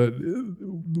tells you that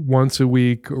once a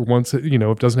week or if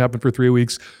it doesn't happen for 3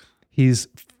 weeks, he's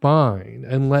fine,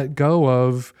 and let go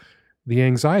of the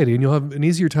anxiety. And you'll have an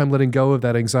easier time letting go of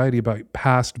that anxiety about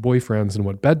past boyfriends and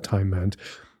what bedtime meant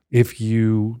if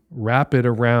you wrap it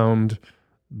around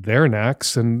their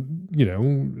necks and,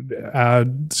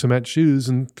 add cement shoes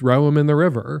and throw them in the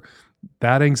river.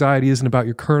 That anxiety isn't about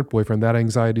your current boyfriend. That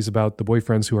anxiety is about the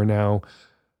boyfriends who are now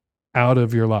out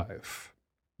of your life.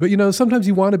 But, sometimes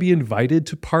you want to be invited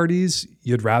to parties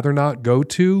you'd rather not go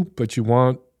to, but you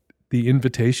want the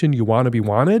invitation, you want to be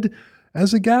wanted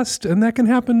as a guest. And that can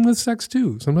happen with sex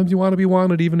too. Sometimes you want to be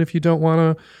wanted even if you don't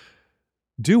want to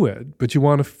do it, but you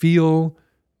want to feel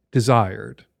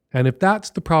desired. And if that's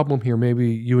the problem here, maybe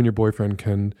you and your boyfriend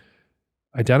can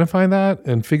identify that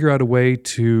and figure out a way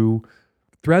to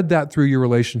thread that through your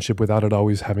relationship without it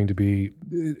always having to be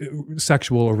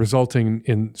sexual or resulting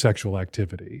in sexual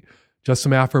activity. Just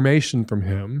some affirmation from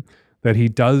him that he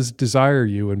does desire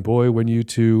you. And boy, when you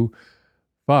two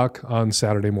fuck on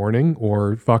Saturday morning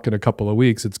or fuck in a couple of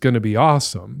weeks, it's going to be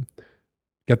awesome.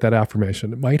 Get that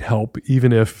affirmation. It might help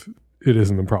even if it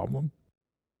isn't the problem.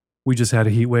 We just had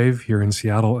a heat wave here in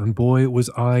Seattle, and boy, was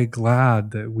I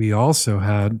glad that we also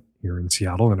had here in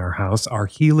Seattle in our house our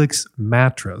Helix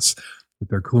mattress with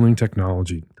their cooling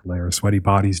technology to lay our sweaty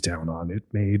bodies down on. It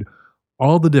made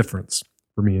all the difference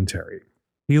for me and Terry.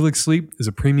 Helix Sleep is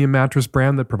a premium mattress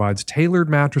brand that provides tailored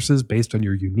mattresses based on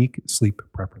your unique sleep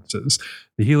preferences.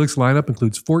 The Helix lineup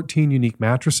includes 14 unique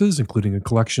mattresses, including a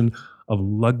collection of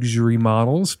luxury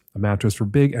models, a mattress for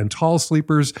big and tall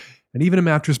sleepers, and even a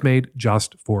mattress made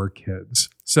just for kids.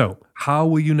 So, how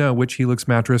will you know which Helix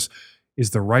mattress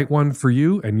is the right one for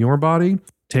you and your body?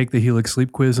 Take the Helix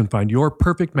Sleep Quiz and find your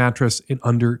perfect mattress in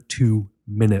under 2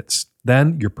 minutes.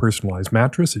 Then, your personalized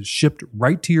mattress is shipped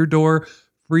right to your door,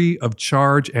 free of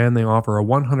charge, and they offer a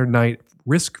 100-night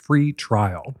risk-free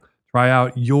trial. Try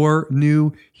out your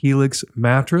new Helix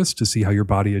mattress to see how your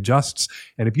body adjusts.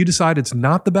 And if you decide it's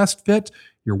not the best fit,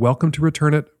 you're welcome to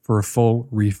return it for a full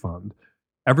refund.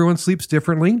 Everyone sleeps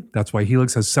differently. That's why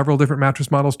Helix has several different mattress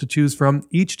models to choose from,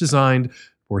 each designed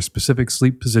for specific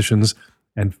sleep positions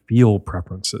and feel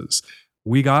preferences.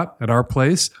 We got at our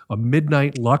place a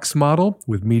midnight luxe model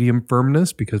with medium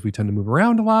firmness because we tend to move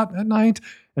around a lot at night.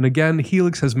 And again,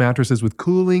 Helix has mattresses with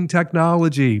cooling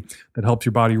technology that helps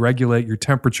your body regulate your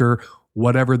temperature,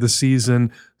 whatever the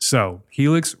season. So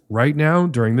Helix right now,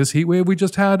 during this heat wave we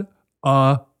just had,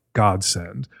 a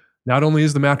godsend. Not only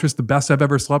is the mattress the best I've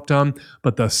ever slept on,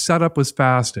 but the setup was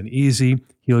fast and easy.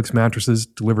 Helix mattresses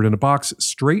delivered in a box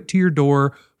straight to your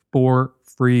door for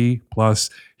free.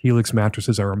 Plus, Helix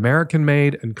mattresses are American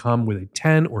made and come with a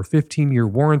 10 or 15-year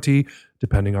warranty,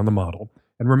 depending on the model.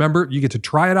 And remember, you get to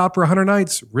try it out for 100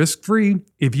 nights, risk-free.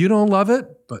 If you don't love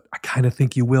it, but I kind of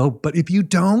think you will, but if you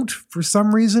don't, for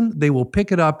some reason, they will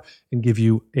pick it up and give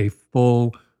you a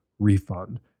full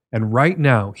refund. And right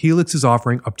now, Helix is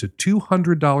offering up to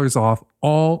 $200 off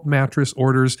all mattress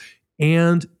orders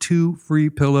and 2 free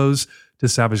pillows to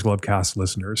Savage Lovecast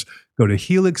listeners. Go to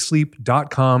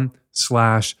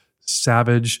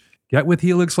helixsleep.com/savage. Get with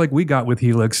Helix like we got with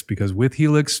Helix, because with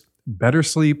Helix, better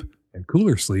sleep and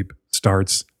cooler sleep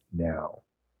starts now.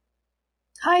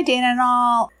 Hi, Dana and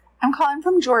all. I'm calling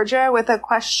from Georgia with a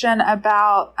question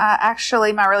about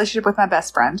actually my relationship with my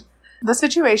best friend. The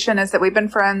situation is that we've been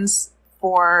friends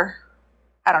for,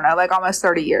 I don't know, like almost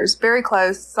 30 years. Very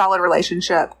close, solid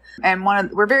relationship. And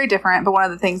we're very different, but one of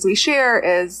the things we share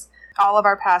is all of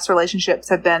our past relationships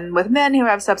have been with men who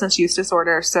have substance use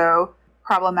disorder, so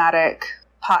problematic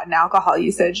pot and alcohol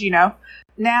usage,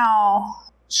 Now,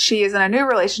 she is in a new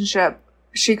relationship.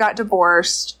 She got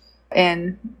divorced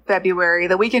in February.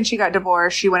 The weekend she got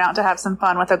divorced, she went out to have some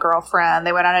fun with a girlfriend.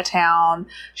 They went out of town.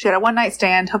 She had a one-night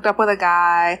stand, hooked up with a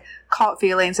guy, caught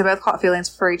feelings. They both caught feelings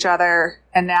for each other.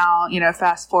 And now,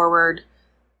 fast forward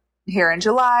here in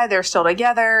July, they're still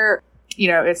together.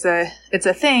 It's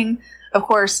a thing. Of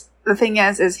course, the thing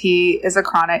is he is a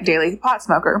chronic daily pot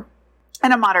smoker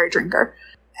and a moderate drinker.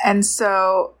 And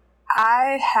so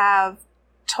I have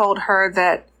told her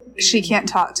that she can't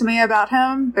talk to me about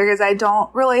him because I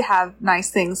don't really have nice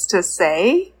things to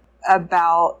say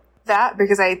about that,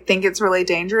 because I think it's really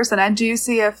dangerous. And I do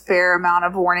see a fair amount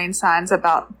of warning signs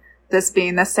about this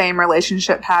being the same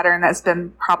relationship pattern that's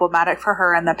been problematic for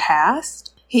her in the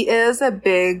past. He is a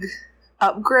big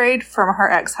upgrade from her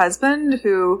ex-husband,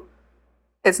 who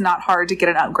it's not hard to get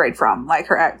an upgrade from. Like,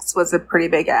 her ex was a pretty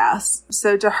big ass.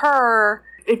 So to her,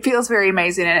 it feels very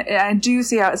amazing. And I do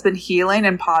see how it's been healing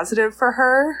and positive for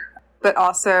her, but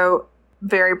also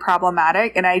very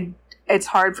problematic. And it's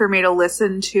hard for me to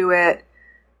listen to it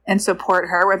and support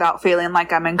her without feeling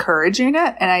like I'm encouraging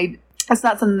it. And it's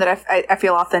not something that I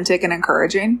feel authentic and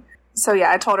encouraging. So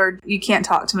yeah, I told her, you can't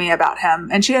talk to me about him.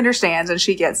 And she understands and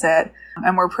she gets it.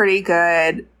 And we're pretty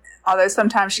good. Although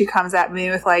sometimes she comes at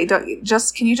me with like,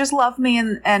 can you just love me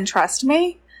and trust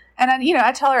me? And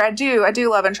I tell her I do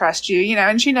love and trust you,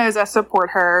 and she knows I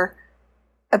support her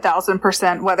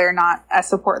 1,000%, whether or not I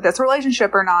support this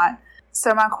relationship or not.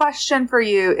 So my question for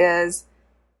you is,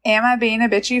 am I being a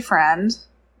bitchy friend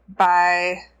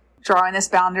by drawing this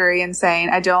boundary and saying,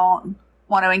 I don't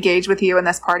want to engage with you in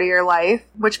this part of your life,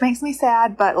 which makes me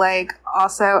sad, but like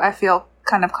also I feel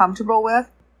kind of comfortable with?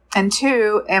 And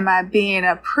 2, am I being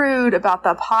a prude about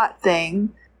the pot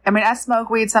thing? I mean, I smoke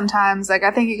weed sometimes. Like,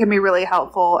 I think it can be really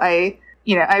helpful. I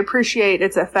appreciate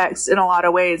its effects in a lot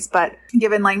of ways, but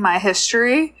given like my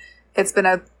history, it's been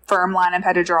a firm line I've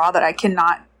had to draw that I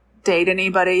cannot date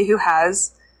anybody who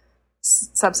has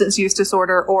substance use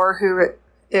disorder or who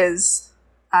is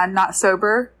not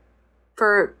sober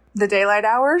for the daylight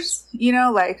hours,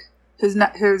 like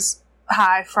who's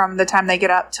high from the time they get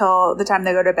up till the time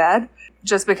they go to bed,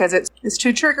 just because it's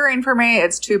too triggering for me.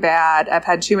 It's too bad. I've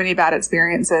had too many bad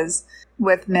experiences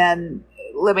with men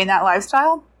living that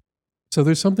lifestyle. So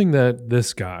there's something that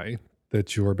this guy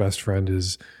that your best friend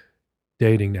is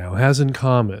dating now has in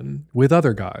common with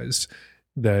other guys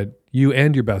that you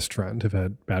and your best friend have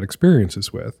had bad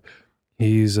experiences with.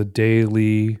 He's a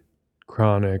daily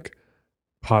chronic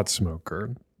pot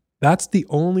smoker. That's the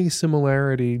only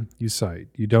similarity you cite.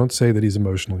 You don't say that he's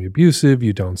emotionally abusive.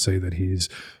 You don't say that he's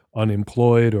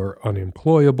unemployed or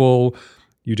unemployable.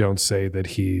 You don't say that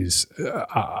he's,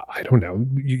 I don't know.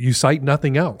 You cite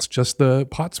nothing else, just the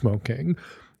pot smoking.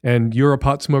 And you're a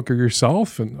pot smoker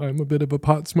yourself, and I'm a bit of a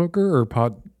pot smoker or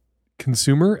pot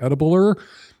consumer, edibler.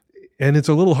 And it's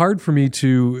a little hard for me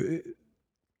to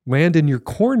land in your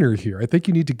corner here. I think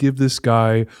you need to give this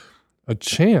guy a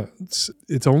chance.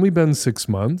 It's only been 6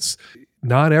 months.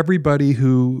 Not everybody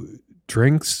who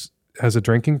drinks has a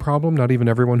drinking problem. Not even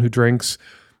everyone who drinks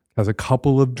has a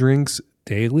couple of drinks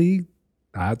daily.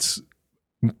 That's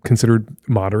considered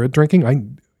moderate drinking. I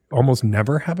almost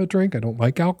never have a drink. I don't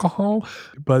like alcohol,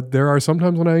 but there are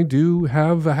sometimes when I do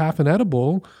have a half an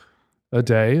edible a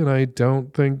day, and I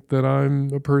don't think that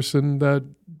I'm a person that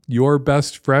your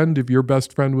best friend, if your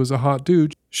best friend was a hot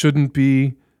dude, shouldn't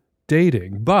be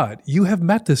dating. But you have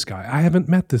met this guy. I haven't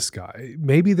met this guy.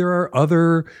 Maybe there are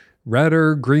other red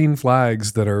or green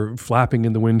flags that are flapping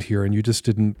in the wind here, and you just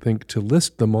didn't think to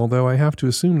list them. Although I have to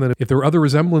assume that if there were other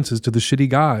resemblances to the shitty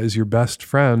guys your best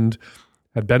friend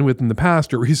had been with in the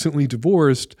past or recently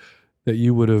divorced, that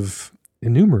you would have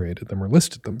enumerated them or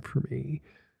listed them for me.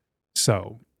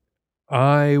 So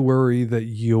I worry that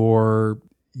you're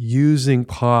using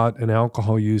pot and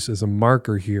alcohol use as a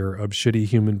marker here of shitty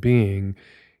human being.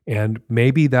 And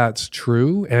maybe that's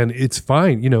true, and it's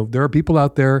fine. There are people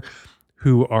out there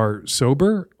who are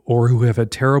sober or who have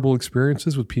had terrible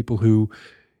experiences with people who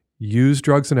use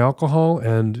drugs and alcohol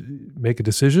and make a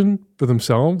decision for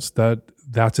themselves that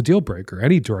that's a deal breaker.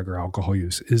 Any drug or alcohol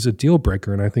use is a deal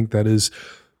breaker. And I think that is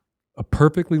a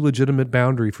perfectly legitimate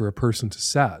boundary for a person to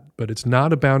set, but it's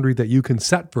not a boundary that you can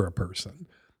set for a person.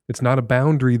 It's not a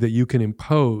boundary that you can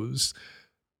impose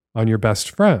on your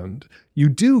best friend. You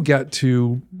do get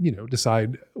to,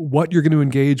 decide what you're going to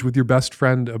engage with your best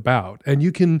friend about. And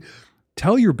you can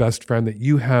tell your best friend that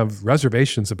you have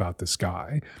reservations about this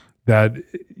guy, that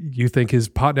you think his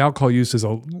pot and alcohol use is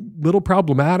a little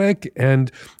problematic,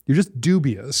 and you're just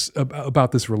dubious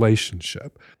about this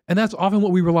relationship. And that's often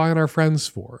what we rely on our friends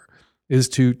for, is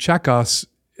to check us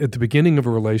at the beginning of a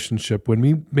relationship when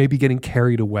we may be getting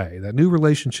carried away. That new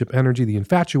relationship energy, the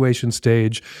infatuation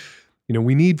stage.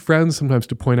 We need friends sometimes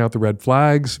to point out the red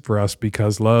flags for us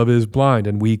because love is blind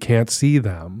and we can't see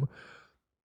them.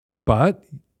 But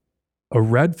a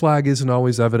red flag isn't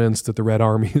always evidence that the Red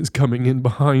Army is coming in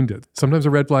behind it. Sometimes a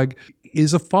red flag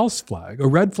is a false flag. A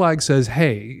red flag says,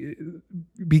 hey,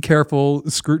 be careful,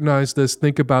 scrutinize this,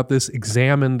 think about this,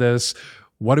 examine this.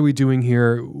 What are we doing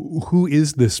here? Who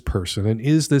is this person? And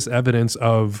is this evidence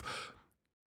of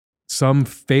some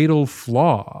fatal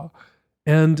flaw?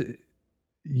 And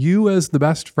you, as the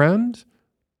best friend,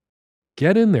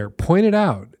 get in there, point it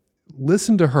out,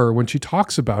 listen to her when she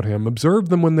talks about him, observe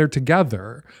them when they're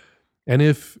together. And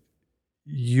if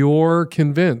you're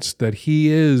convinced that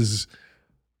he is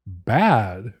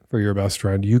bad for your best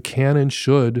friend, you can and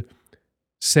should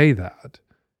say that.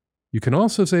 You can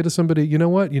also say to somebody, you know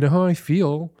what? You know how I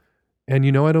feel. And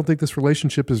you know, I don't think this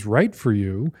relationship is right for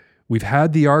you. We've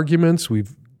had the arguments.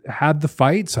 We've had the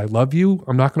fights. I love you.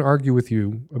 I'm not going to argue with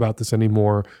you about this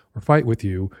anymore or fight with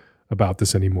you about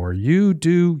this anymore. You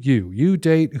do you. You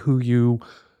date who you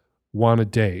want to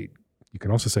date. You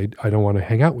can also say, I don't want to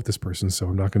hang out with this person, so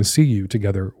I'm not going to see you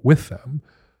together with them.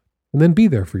 And then be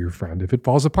there for your friend if it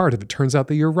falls apart, if it turns out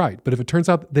that you're right. But if it turns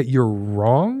out that you're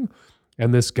wrong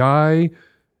and this guy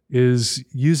is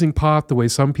using pot the way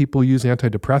some people use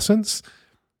antidepressants,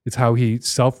 it's how he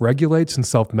self-regulates and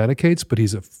self-medicates, but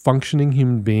he's a functioning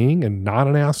human being and not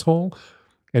an asshole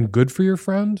and good for your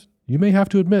friend, you may have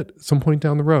to admit at some point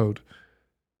down the road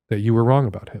that you were wrong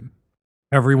about him.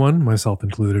 Everyone, myself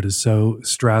included, is so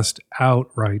stressed out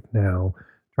right now.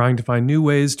 Trying to find new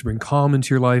ways to bring calm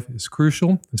into your life is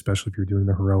crucial, especially if you're doing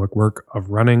the heroic work of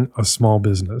running a small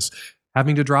business.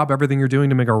 Having to drop everything you're doing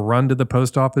to make a run to the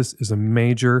post office is a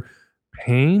major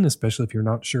pain, especially if you're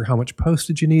not sure how much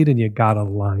postage you need and you gotta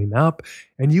line up.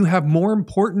 And you have more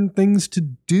important things to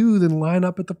do than line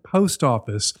up at the post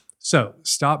office. So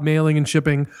stop mailing and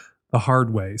shipping the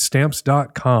hard way.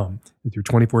 Stamps.com is your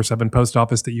 24/7 post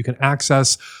office that you can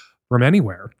access from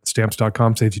anywhere.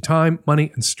 Stamps.com saves you time,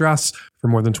 money, and stress. For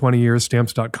more than 20 years,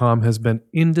 Stamps.com has been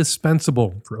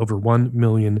indispensable for over 1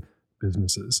 million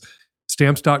businesses.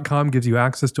 Stamps.com gives you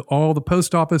access to all the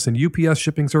post office and UPS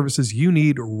shipping services you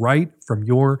need right from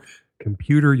your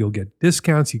computer. You'll get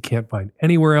discounts you can't find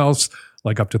anywhere else,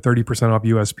 like up to 30% off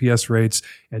USPS rates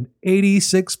and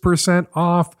 86%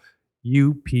 off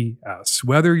UPS.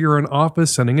 Whether you're an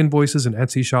office sending invoices, an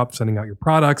Etsy shop sending out your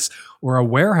products, or a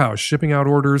warehouse shipping out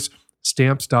orders,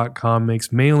 Stamps.com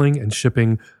makes mailing and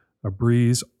shipping a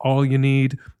breeze. All you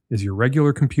need is your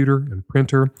regular computer and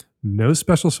printer, no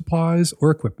special supplies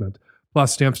or equipment.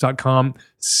 Plus, Stamps.com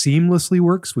seamlessly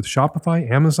works with Shopify,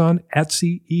 Amazon,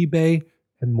 Etsy, eBay,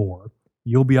 and more.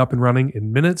 You'll be up and running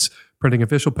in minutes, printing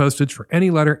official postage for any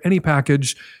letter, any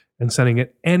package, and sending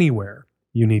it anywhere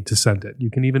you need to send it. You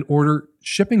can even order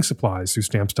shipping supplies through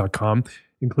Stamps.com,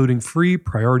 including free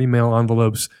priority mail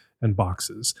envelopes and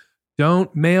boxes.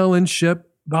 Don't mail and ship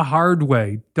the hard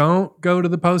way. Don't go to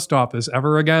the post office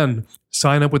ever again.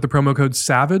 Sign up with the promo code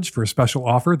SAVAGE for a special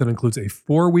offer that includes a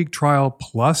 4-week trial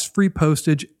plus free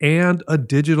postage and a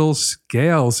digital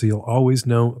scale, so you'll always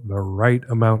know the right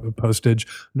amount of postage.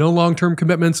 No long-term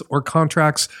commitments or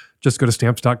contracts. Just go to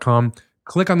Stamps.com,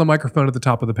 click on the microphone at the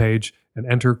top of the page, and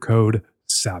enter code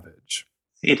SAVAGE.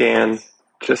 Hey, Dan.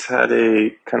 Just had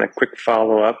a kind of quick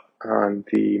follow-up on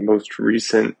the most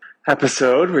recent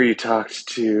episode where you talked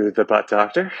to the butt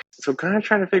doctor. So kind of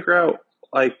trying to figure out,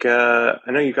 I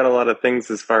know you got a lot of things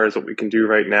as far as what we can do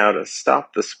right now to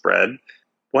stop the spread.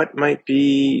 What might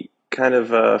be kind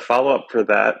of a follow-up for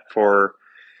that for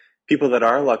people that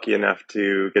are lucky enough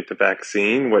to get the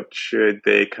vaccine? What should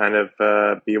they kind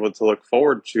of be able to look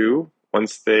forward to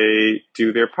once they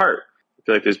do their part? I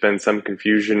feel like there's been some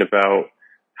confusion about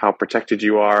how protected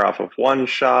you are off of one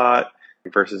shot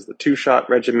versus the 2-shot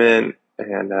regimen.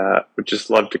 And would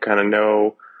just love to kind of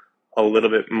know a little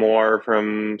bit more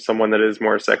from someone that is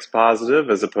more sex positive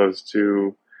as opposed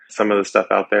to some of the stuff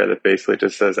out there that basically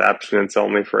just says abstinence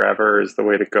only forever is the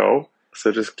way to go.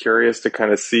 So just curious to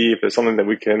kind of see if there's something that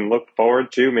we can look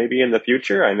forward to maybe in the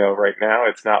future. I know right now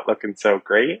it's not looking so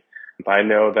great, but I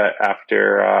know that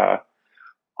after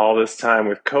all this time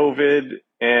with COVID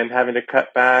and having to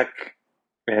cut back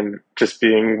and just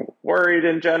being worried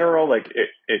in general,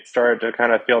 it started to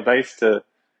kind of feel nice to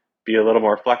be a little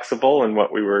more flexible in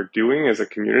what we were doing as a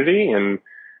community, and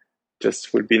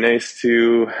just would be nice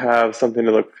to have something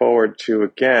to look forward to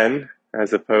again,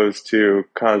 as opposed to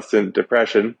constant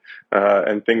depression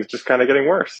and things just kind of getting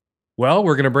worse. Well,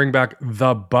 we're going to bring back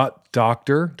the butt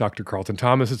doctor. Dr. Carlton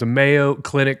Thomas is a Mayo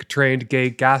Clinic trained gay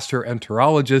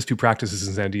gastroenterologist who practices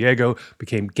in San Diego,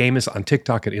 became famous on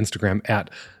TikTok and Instagram at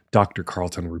Dr.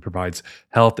 Carlton, where he provides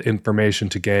health information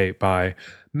to gay, bi,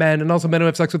 men, and also men who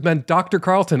have sex with men. Dr.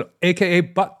 Carlton, aka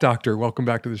Butt Doctor, welcome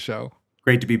back to the show.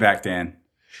 Great to be back, Dan.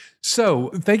 So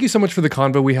thank you so much for the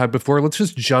convo we had before. Let's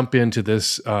just jump into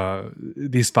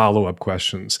these follow-up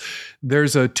questions.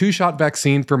 There's a 2-shot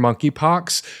vaccine for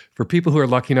monkeypox. For people who are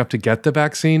lucky enough to get the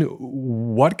vaccine,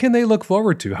 what can they look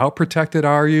forward to? How protected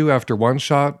are you after 1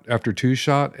 shot, after 2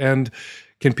 shot? And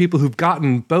can people who've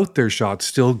gotten both their shots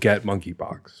still get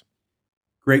monkeypox?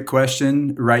 Great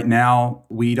question. Right now,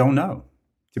 we don't know.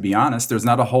 To be honest, there's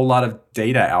not a whole lot of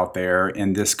data out there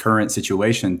in this current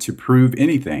situation to prove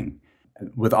anything.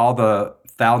 With all the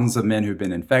thousands of men who've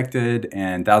been infected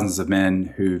and thousands of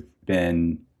men who've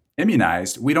been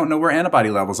immunized, we don't know where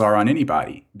antibody levels are on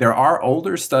anybody. There are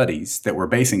older studies that we're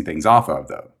basing things off of,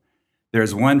 though.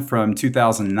 There's one from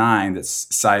 2009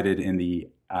 that's cited in the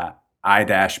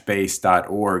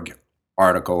i-base.org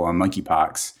article on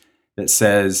monkeypox that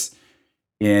says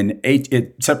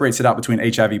it separates it out between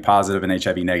HIV positive and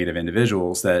HIV negative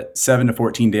individuals, that 7 to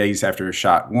 14 days after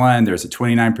shot one, there's a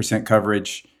 29%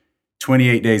 coverage.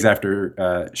 28 days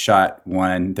after shot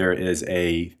one, there is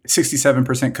a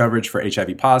 67% coverage for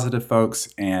HIV positive folks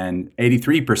and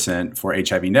 83% for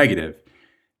HIV negative.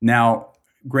 Now,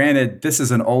 granted, this is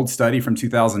an old study from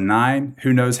 2009.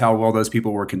 Who knows how well those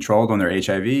people were controlled on their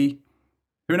HIV?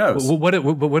 Who knows? Well,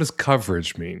 what does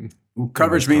coverage mean?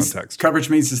 Coverage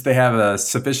means is they have a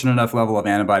sufficient enough level of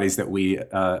antibodies that we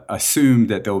assume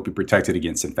that they'll be protected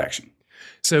against infection.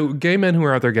 So gay men who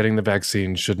are out there getting the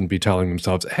vaccine shouldn't be telling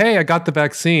themselves, hey, I got the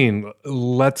vaccine.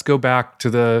 Let's go back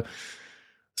to the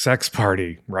sex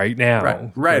party right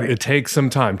now. Right. It takes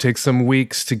some time, takes some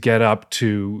weeks to get up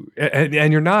to,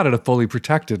 and you're not at a fully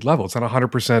protected level. It's not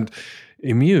 100%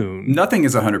 immune. Nothing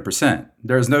is 100%.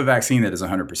 There's no vaccine that is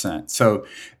 100%. So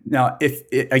now,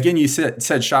 again, you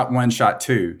said shot one, shot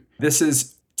two. This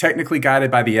is technically guided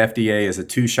by the FDA as a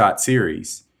 2-shot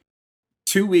series.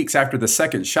 2 weeks after the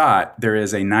second shot, there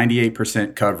is a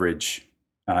 98% coverage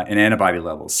in antibody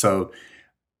levels. So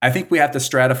I think we have to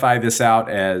stratify this out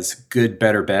as good,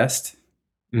 better, best.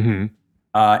 Mm-hmm.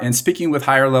 And speaking with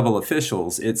higher level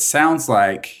officials, it sounds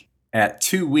like at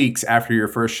 2 weeks after your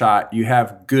first shot, you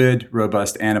have good,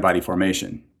 robust antibody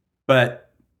formation.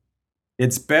 But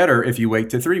it's better if you wait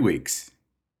to 3 weeks.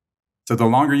 So the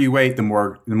longer you wait, the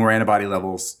more antibody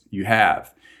levels you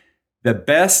have. The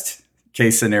best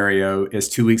case scenario is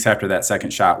 2 weeks after that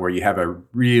second shot, where you have a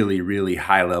really, really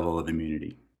high level of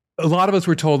immunity. A lot of us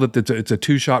were told that it's a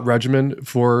 2-shot regimen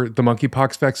for the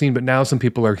monkeypox vaccine, but now some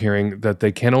people are hearing that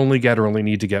they can only get or only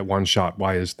need to get 1 shot.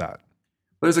 Why is that?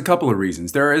 There's a couple of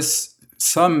reasons. There is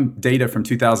some data from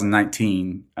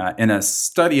 2019 in a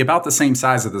study about the same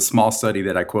size of the small study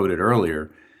that I quoted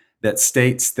earlier that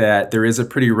states that there is a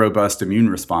pretty robust immune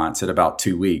response at about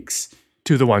 2 weeks.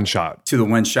 To the 1 shot. To the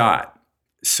 1 shot.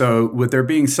 So with there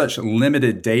being such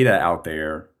limited data out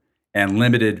there and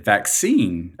limited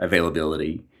vaccine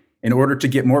availability, in order to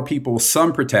get more people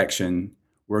some protection,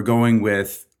 we're going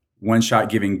with 1 shot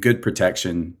giving good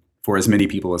protection for as many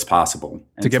people as possible.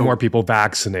 To get more people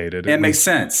vaccinated. It makes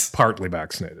sense. Partly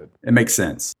vaccinated. It makes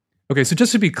sense. Okay, so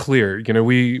just to be clear,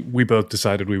 we both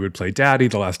decided we would play daddy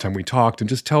the last time we talked and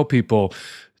just tell people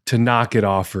to knock it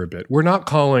off for a bit. We're not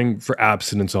calling for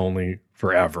abstinence only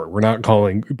forever. We're not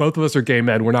calling, both of us are gay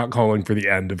men, we're not calling for the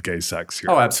end of gay sex here.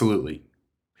 Oh, absolutely.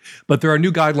 But there are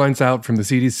new guidelines out from the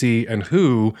CDC and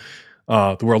WHO,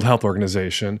 the World Health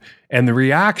Organization, and the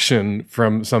reaction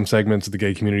from some segments of the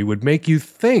gay community would make you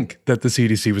think that the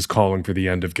CDC was calling for the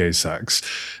end of gay sex.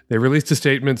 They released a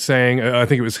statement saying, I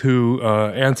think it was WHO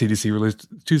and CDC released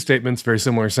 2 statements very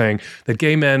similar, saying that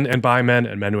gay men and bi men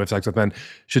and men who have sex with men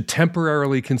should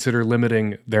temporarily consider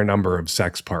limiting their number of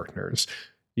sex partners.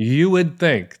 You would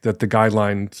think that the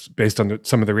guidelines, based on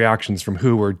some of the reactions from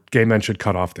WHO, were gay men should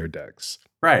cut off their dicks.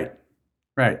 Right.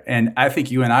 And I think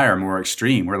you and I are more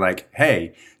extreme. We're like,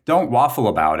 hey, don't waffle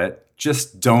about it.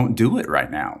 Just don't do it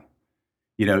right now.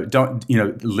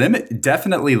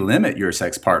 Definitely limit your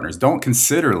sex partners. Don't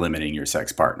consider limiting your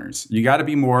sex partners. You got to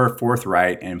be more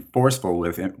forthright and forceful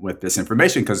with this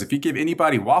information, because if you give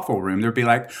anybody waffle room, they'll be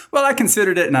like, well, I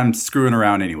considered it and I'm screwing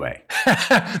around anyway.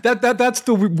 That's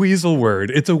the weasel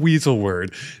word. It's a weasel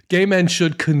word. Gay men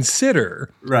should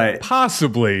consider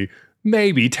possibly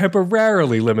maybe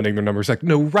temporarily limiting their number of sex.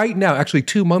 No, right now, actually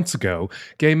 2 months ago,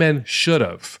 gay men should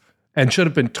have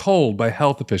been told by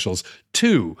health officials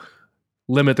to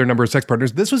limit their number of sex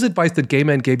partners. This was advice that gay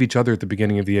men gave each other at the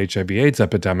beginning of the HIV/AIDS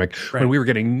epidemic, when we were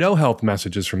getting no health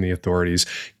messages from the authorities.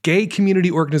 Gay community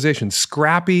organizations,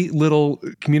 scrappy little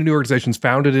community organizations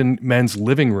founded in men's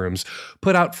living rooms,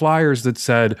 put out flyers that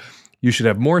said, you should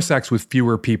have more sex with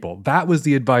fewer people. That was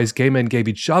the advice gay men gave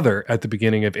each other at the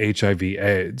beginning of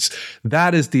HIV/AIDS.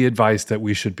 That is the advice that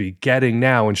we should be getting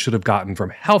now and should have gotten from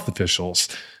health officials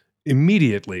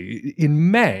immediately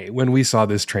in May when we saw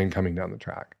this train coming down the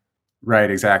track. Right,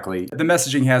 exactly. The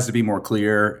messaging has to be more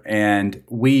clear. And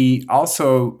we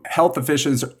also, health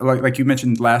officials, like you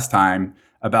mentioned last time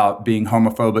about being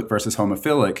homophobic versus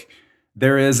homophilic,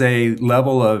 there is a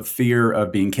level of fear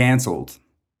of being canceled.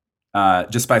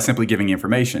 Just by simply giving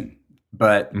information.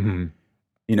 But,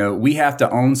 we have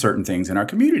to own certain things in our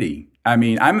community. I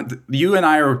mean, you and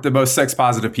I are the most sex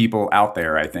positive people out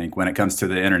there, I think, when it comes to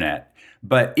the internet.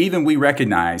 But even we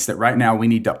recognize that right now we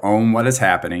need to own what is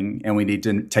happening and we need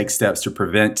to take steps to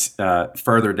prevent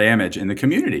further damage in the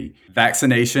community.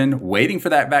 Vaccination, waiting for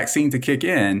that vaccine to kick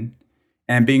in,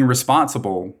 and being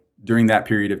responsible during that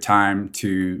period of time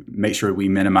to make sure we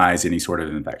minimize any sort of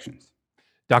infections.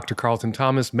 Dr. Carlton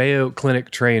Thomas, Mayo Clinic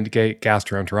trained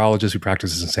gastroenterologist who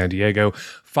practices in San Diego.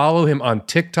 Follow him on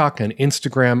TikTok and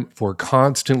Instagram for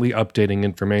constantly updating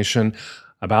information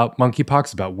about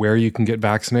monkeypox, about where you can get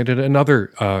vaccinated, and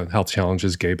other health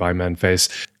challenges gay bi men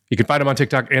face. You can find him on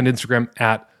TikTok and Instagram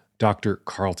at Dr.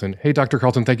 Carlton. Hey, Dr.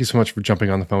 Carlton, thank you so much for jumping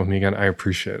on the phone with me again. I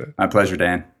appreciate it. My pleasure,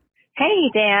 Dan.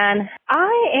 Hey, Dan.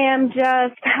 I am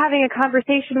just having a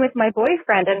conversation with my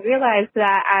boyfriend and realized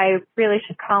that I really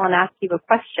should call and ask you a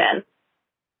question.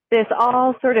 This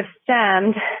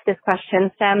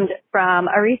question stemmed from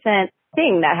a recent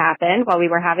thing that happened while we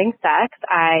were having sex.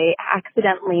 I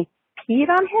accidentally peed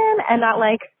on him, and not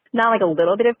like a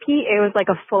little bit of pee. It was like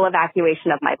a full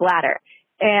evacuation of my bladder.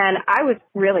 And I was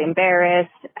really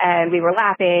embarrassed, and we were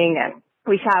laughing, and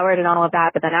we showered and all of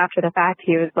that. But then after the fact,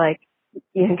 he was like,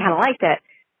 you kind of liked it.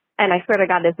 And I swear to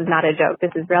God, this is not a joke.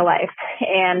 This is real life.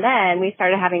 And then we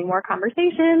started having more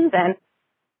conversations, and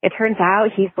it turns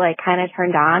out he's like kind of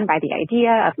turned on by the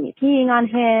idea of me peeing on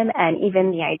him and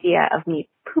even the idea of me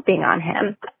pooping on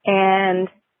him. And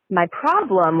my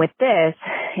problem with this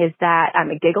is that I'm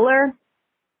a giggler,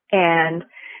 and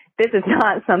this is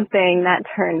not something that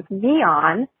turns me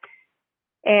on.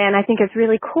 And I think it's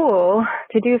really cool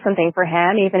to do something for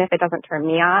him, even if it doesn't turn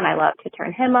me on. I love to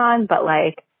turn him on, but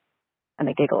like, I'm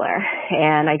a giggler,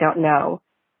 and I don't know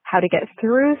how to get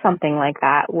through something like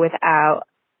that without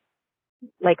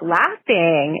like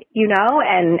laughing,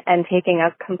 and taking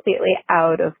us completely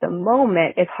out of the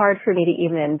moment. It's hard for me to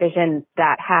even envision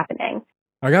that happening.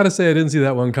 I gotta say, I didn't see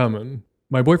that one coming.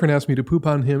 My boyfriend asked me to poop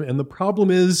on him, and the problem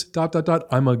is, ...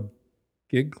 I'm a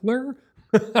giggler?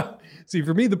 See,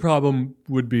 for me, the problem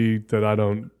would be that I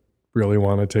don't really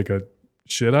want to take a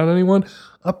shit on anyone.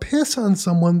 A piss on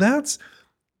someone, that's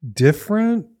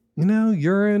different.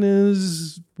 Urine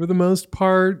is, for the most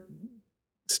part,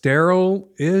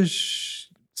 sterile-ish.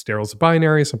 Sterile's a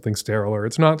binary, something sterile or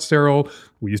it's not sterile.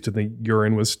 We used to think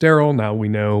urine was sterile. Now we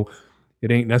know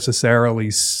it ain't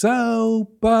necessarily so,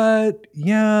 but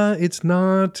yeah, it's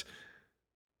not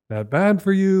that bad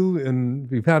for you. And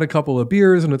if you've had a couple of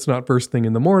beers and it's not first thing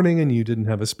in the morning and you didn't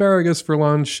have asparagus for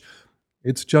lunch,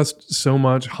 it's just so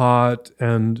much hot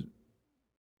and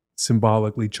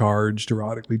symbolically charged,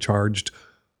 erotically charged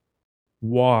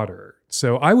water.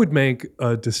 So I would make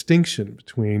a distinction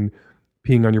between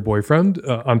peeing on your boyfriend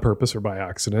on purpose or by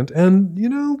accident and,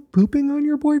 pooping on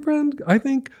your boyfriend. I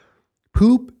think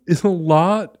poop is a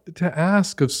lot to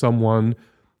ask of someone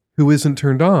who isn't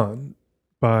turned on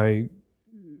by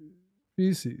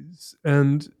feces.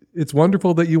 And it's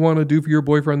wonderful that you want to do for your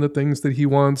boyfriend the things that he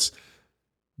wants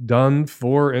done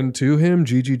for and to him.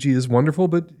 GGG is wonderful,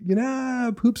 but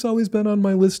poop's always been on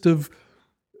my list of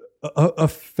a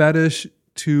fetish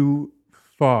too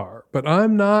far. But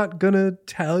I'm not gonna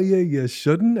tell you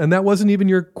shouldn't. And that wasn't even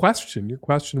your question. Your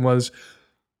question was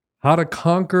how to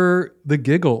conquer the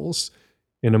giggles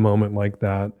in a moment like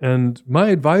that. And my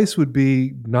advice would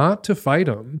be not to fight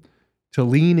them, to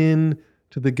lean in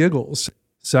to the giggles.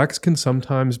 Sex can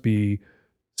sometimes be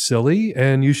silly,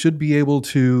 and you should be able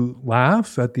to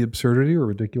laugh at the absurdity or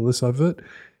ridiculous of it.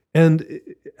 And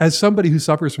as somebody who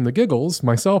suffers from the giggles,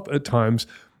 myself at times,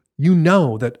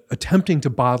 that attempting to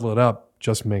bottle it up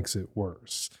just makes it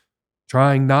worse.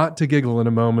 Trying not to giggle in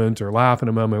a moment or laugh in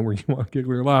a moment where you want to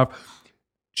giggle or laugh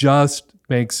just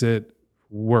makes it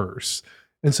worse.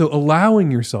 And so allowing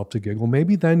yourself to giggle,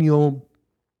 maybe then you'll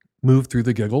move through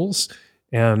the giggles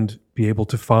and be able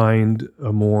to find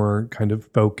a more kind of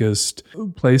focused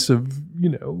place of,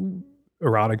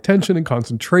 erotic tension and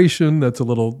concentration that's a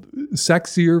little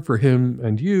sexier for him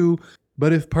and you.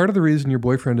 But if part of the reason your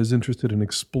boyfriend is interested in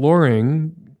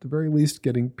exploring, at the very least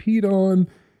getting peed on,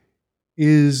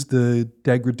 is the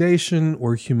degradation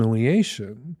or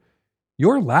humiliation,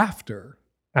 your laughter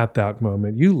at that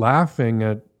moment, you laughing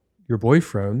at your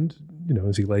boyfriend,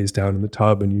 as he lays down in the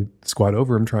tub and you squat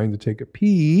over him trying to take a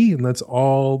pee, and that's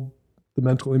all the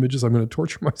mental images I'm going to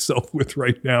torture myself with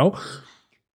right now.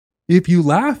 If you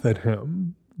laugh at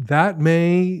him, that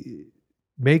may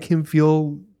make him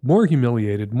feel more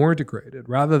humiliated, more degraded,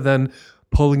 rather than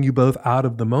pulling you both out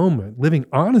of the moment, living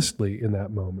honestly in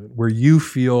that moment where you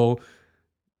feel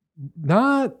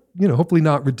not, hopefully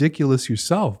not ridiculous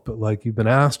yourself, but like you've been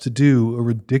asked to do a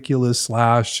ridiculous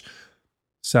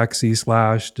 / sexy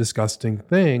 / disgusting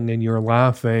thing, and you're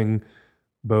laughing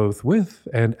both with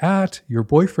and at your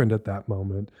boyfriend at that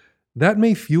moment. That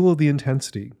may fuel the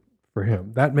intensity for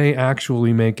him. That may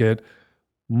actually make it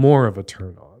more of a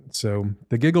turn on. So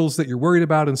the giggles that you're worried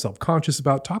about and self-conscious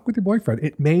about, talk with your boyfriend.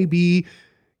 It may be,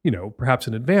 perhaps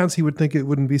in advance he would think it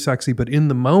wouldn't be sexy, but in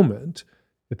the moment,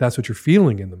 if that's what you're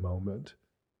feeling in the moment,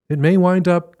 it may wind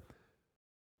up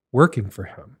working for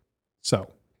him. So,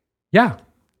 yeah,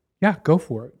 go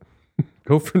for it.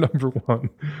 Go for number one.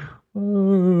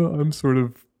 I'm sort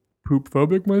of poop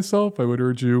phobic myself. I would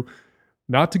urge you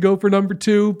not to go for number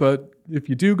two, but if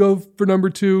you do go for number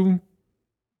two,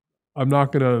 I'm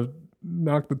not going to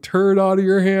knock the turd out of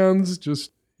your hands.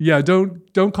 Just,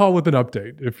 don't call with an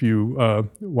update if you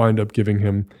wind up giving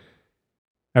him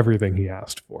everything he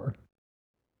asked for.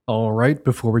 All right,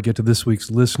 before we get to this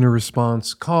week's listener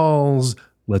response calls,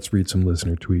 let's read some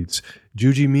listener tweets.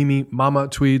 Juji Mimi Mama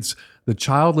tweets, the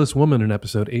childless woman in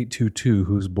episode 822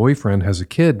 whose boyfriend has a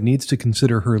kid needs to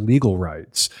consider her legal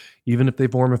rights. Even if they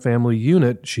form a family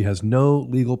unit, she has no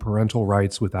legal parental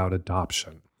rights without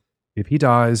adoption. If he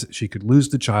dies, she could lose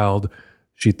the child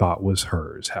she thought was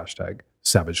hers. Hashtag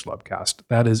Savage Lovecast.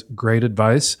 That is great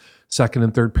advice. Second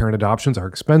and third parent adoptions are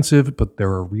expensive, but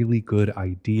they're a really good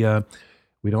idea.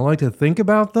 We don't like to think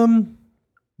about them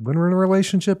when we're in a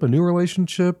relationship, a new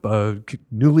relationship, a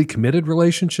newly committed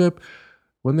relationship,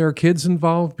 when there are kids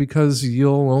involved, because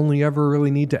you'll only ever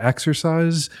really need to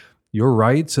exercise your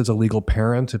rights as a legal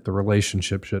parent if the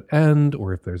relationship should end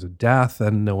or if there's a death,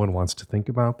 and no one wants to think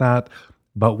about that.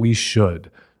 But we should,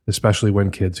 especially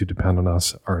when kids who depend on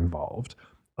us are involved.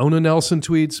 Ona Nelson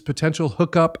tweets, potential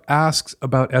hookup asks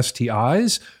about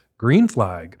STIs, green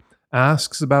flag.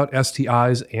 Asks about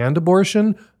STIs and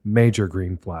abortion, major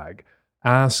green flag.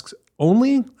 Asks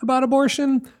only about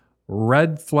abortion,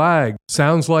 red flag.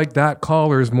 Sounds like that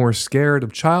caller is more scared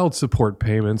of child support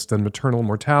payments than maternal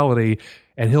mortality,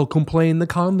 and he'll complain the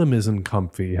condom isn't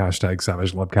comfy. Hashtag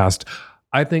Savage Lovecast.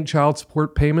 I think child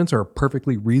support payments are a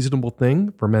perfectly reasonable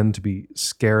thing for men to be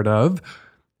scared of.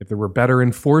 If there were better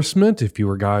enforcement, if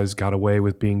fewer guys got away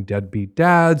with being deadbeat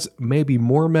dads, maybe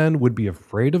more men would be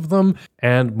afraid of them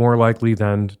and more likely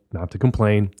then not to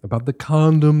complain about the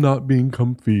condom not being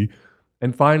comfy.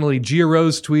 And finally, Gia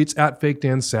Rose tweets at Fake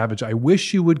Dan Savage, I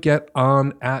wish you would get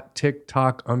on at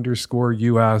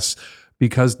TikTok_US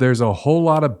because there's a whole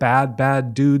lot of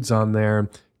bad dudes on there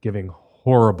giving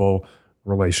horrible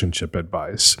relationship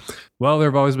advice. Well, there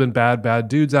have always been bad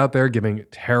dudes out there giving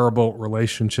terrible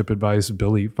relationship advice.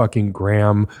 Billy fucking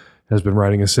Graham has been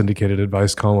writing a syndicated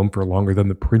advice column for longer than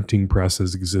the printing press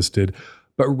has existed.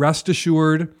 But rest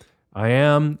assured, I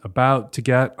am about to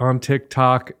get on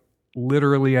TikTok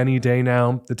literally any day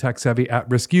now. The tech-savvy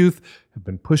at-risk youth have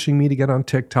been pushing me to get on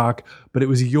TikTok, but it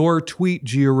was your tweet,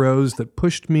 Gia Rose, that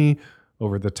pushed me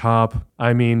over the top.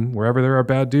 I mean, wherever there are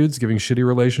bad dudes giving shitty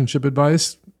relationship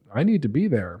advice, I need to be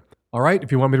there. All right,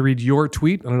 if you want me to read your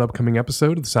tweet on an upcoming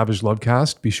episode of the Savage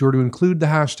Lovecast, be sure to include the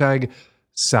hashtag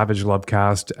Savage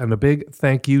Lovecast. And a big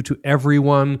thank you to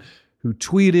everyone who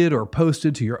tweeted or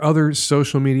posted to your other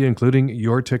social media, including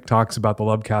your TikToks about the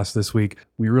Lovecast this week.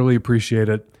 We really appreciate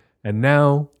it. And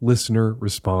now, listener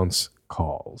response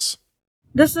calls.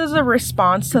 This is a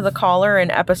response to the caller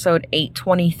in episode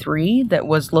 823 that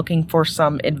was looking for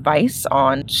some advice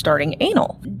on starting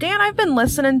anal. Dan, I've been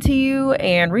listening to you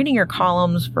and reading your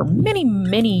columns for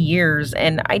many years,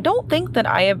 and I don't think that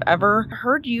I have ever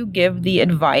heard you give the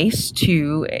advice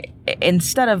to,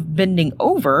 instead of bending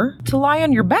over, to lie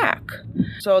on your back.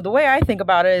 So the way I think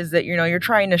about it is that, you're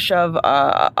trying to shove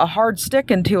a hard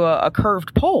stick into a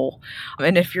curved pole.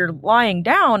 And if you're lying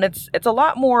down, it's a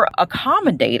lot more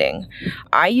accommodating.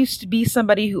 I used to be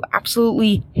somebody who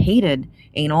absolutely hated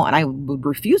anal and I would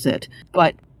refuse it.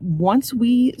 But once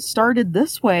we started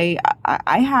this way,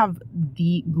 I have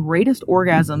the greatest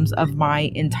orgasms of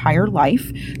my entire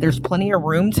life. There's plenty of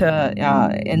room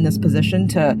to, in this position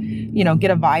to, get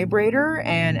a vibrator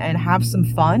and have some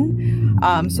fun.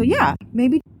 So yeah,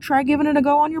 maybe try giving it a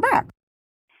go on your back.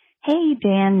 Hey,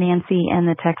 Dan, Nancy, and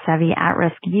the tech-savvy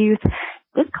at-risk youth.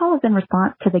 This call is in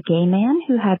response to the gay man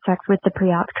who had sex with the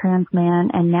pre-op trans man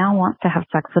and now wants to have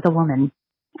sex with a woman.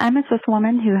 I'm a cis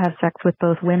woman who has sex with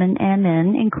both women and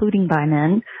men, including bi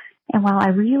men. And while I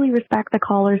really respect the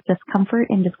caller's discomfort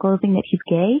in disclosing that he's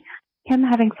gay, him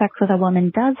having sex with a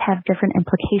woman does have different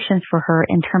implications for her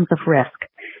in terms of risk.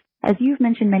 As you've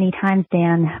mentioned many times,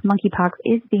 Dan, monkeypox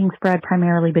is being spread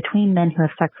primarily between men who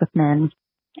have sex with men.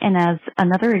 And as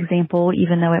another example,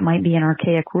 even though it might be an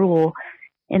archaic rule,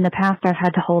 in the past, I've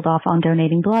had to hold off on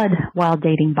donating blood while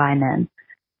dating bi men.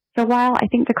 So while I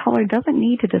think the caller doesn't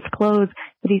need to disclose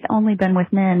that he's only been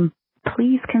with men,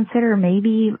 please consider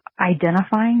maybe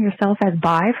identifying yourself as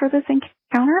bi for this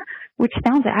encounter, which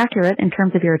sounds accurate in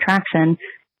terms of your attraction,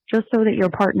 just so that your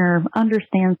partner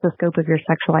understands the scope of your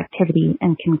sexual activity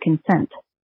and can consent.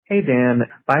 Hey Dan,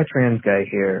 bi-trans guy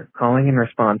here, calling in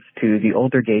response to the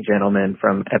older gay gentleman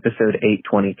from episode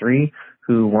 823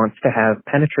 who wants to have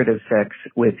penetrative sex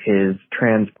with his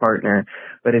trans partner,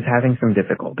 but is having some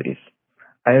difficulties.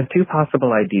 I have two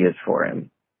possible ideas for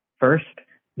him. First,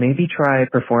 maybe try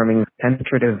performing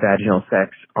penetrative vaginal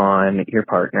sex on your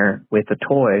partner with a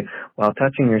toy while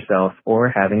touching yourself, or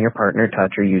having your partner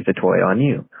touch or use a toy on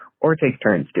you, or take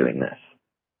turns doing this.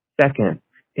 Second,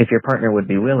 if your partner would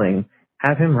be willing,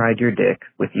 have him ride your dick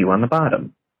with you on the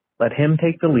bottom. Let him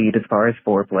take the lead as far as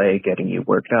foreplay, getting you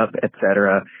worked up,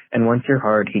 etc., and once you're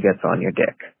hard, he gets on your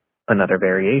dick. Another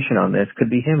variation on this could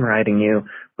be him riding you,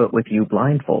 but with you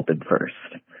blindfolded first.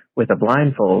 With a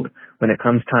blindfold, when it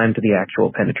comes time to the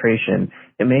actual penetration,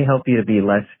 it may help you to be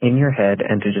less in your head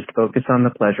and to just focus on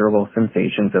the pleasurable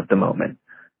sensations of the moment.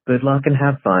 Good luck and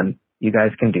have fun. You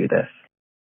guys can do this.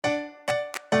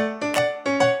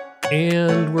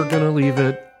 And we're going to leave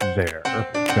it there.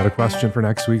 Got a question for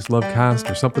next week's Lovecast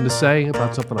or something to say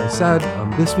about something I said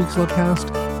on this week's Lovecast?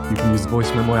 You can use the voice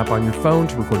memo app on your phone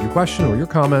to record your question or your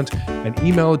comment and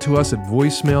email it to us at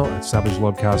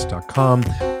voicemail@savagelovecast.com.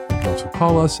 You can also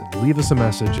call us and leave us a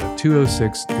message at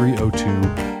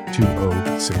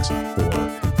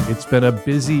 206-302-2064. It's been a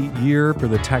busy year for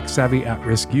the tech-savvy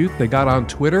at-risk youth. They got on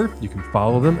Twitter. You can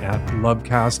follow them at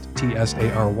Lovecast,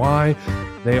 TSARY.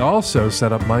 They also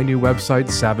set up my new website,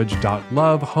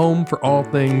 savage.love, home for all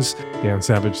things Dan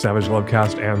Savage, Savage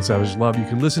Lovecast, and Savage Love. You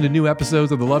can listen to new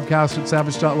episodes of the Lovecast at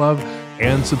savage.love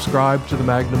and subscribe to the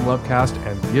Magnum Lovecast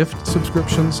and gift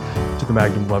subscriptions to the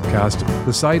Magnum Lovecast.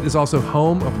 The site is also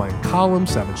home of my column,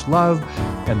 Savage Love,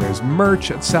 and there's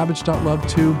merch at savage.love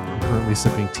too. I'm currently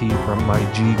sipping tea from my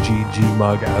GGG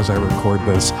mug as I record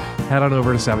this. Head on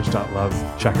over to savage.love,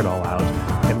 check it all out.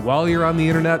 And while you're on the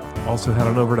internet, also head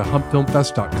on over to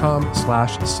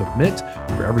humpfilmfest.com/submit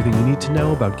for everything you need to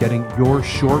know about getting your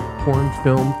short porn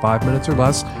film 5 minutes or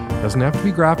less. Doesn't have to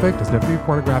be graphic, doesn't have to be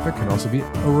pornographic, can also be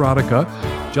erotica.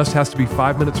 Just has to be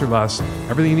 5 minutes or less.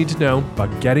 Everything you need to know about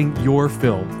getting your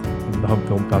film into the Hump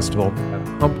Film Festival at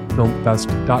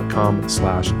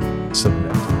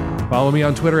humpfilmfest.com/submit. Follow me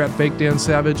on Twitter at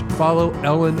FakeDanSavage. Follow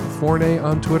Ellen Forney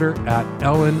on Twitter at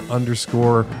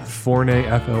Ellen_Forney, Forney.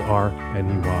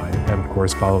 And of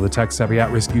course, follow the Tech Savvy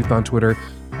At-Risk Youth on Twitter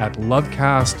at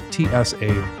Lovecast,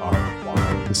 TSARY.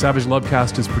 The Savage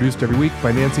Lovecast is produced every week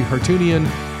by Nancy Hartunian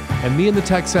and me and the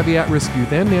Tech Savvy At-Risk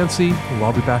Youth and Nancy. And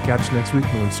I'll be back at you next week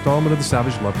with an installment of the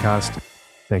Savage Lovecast.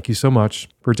 Thank you so much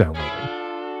for downloading.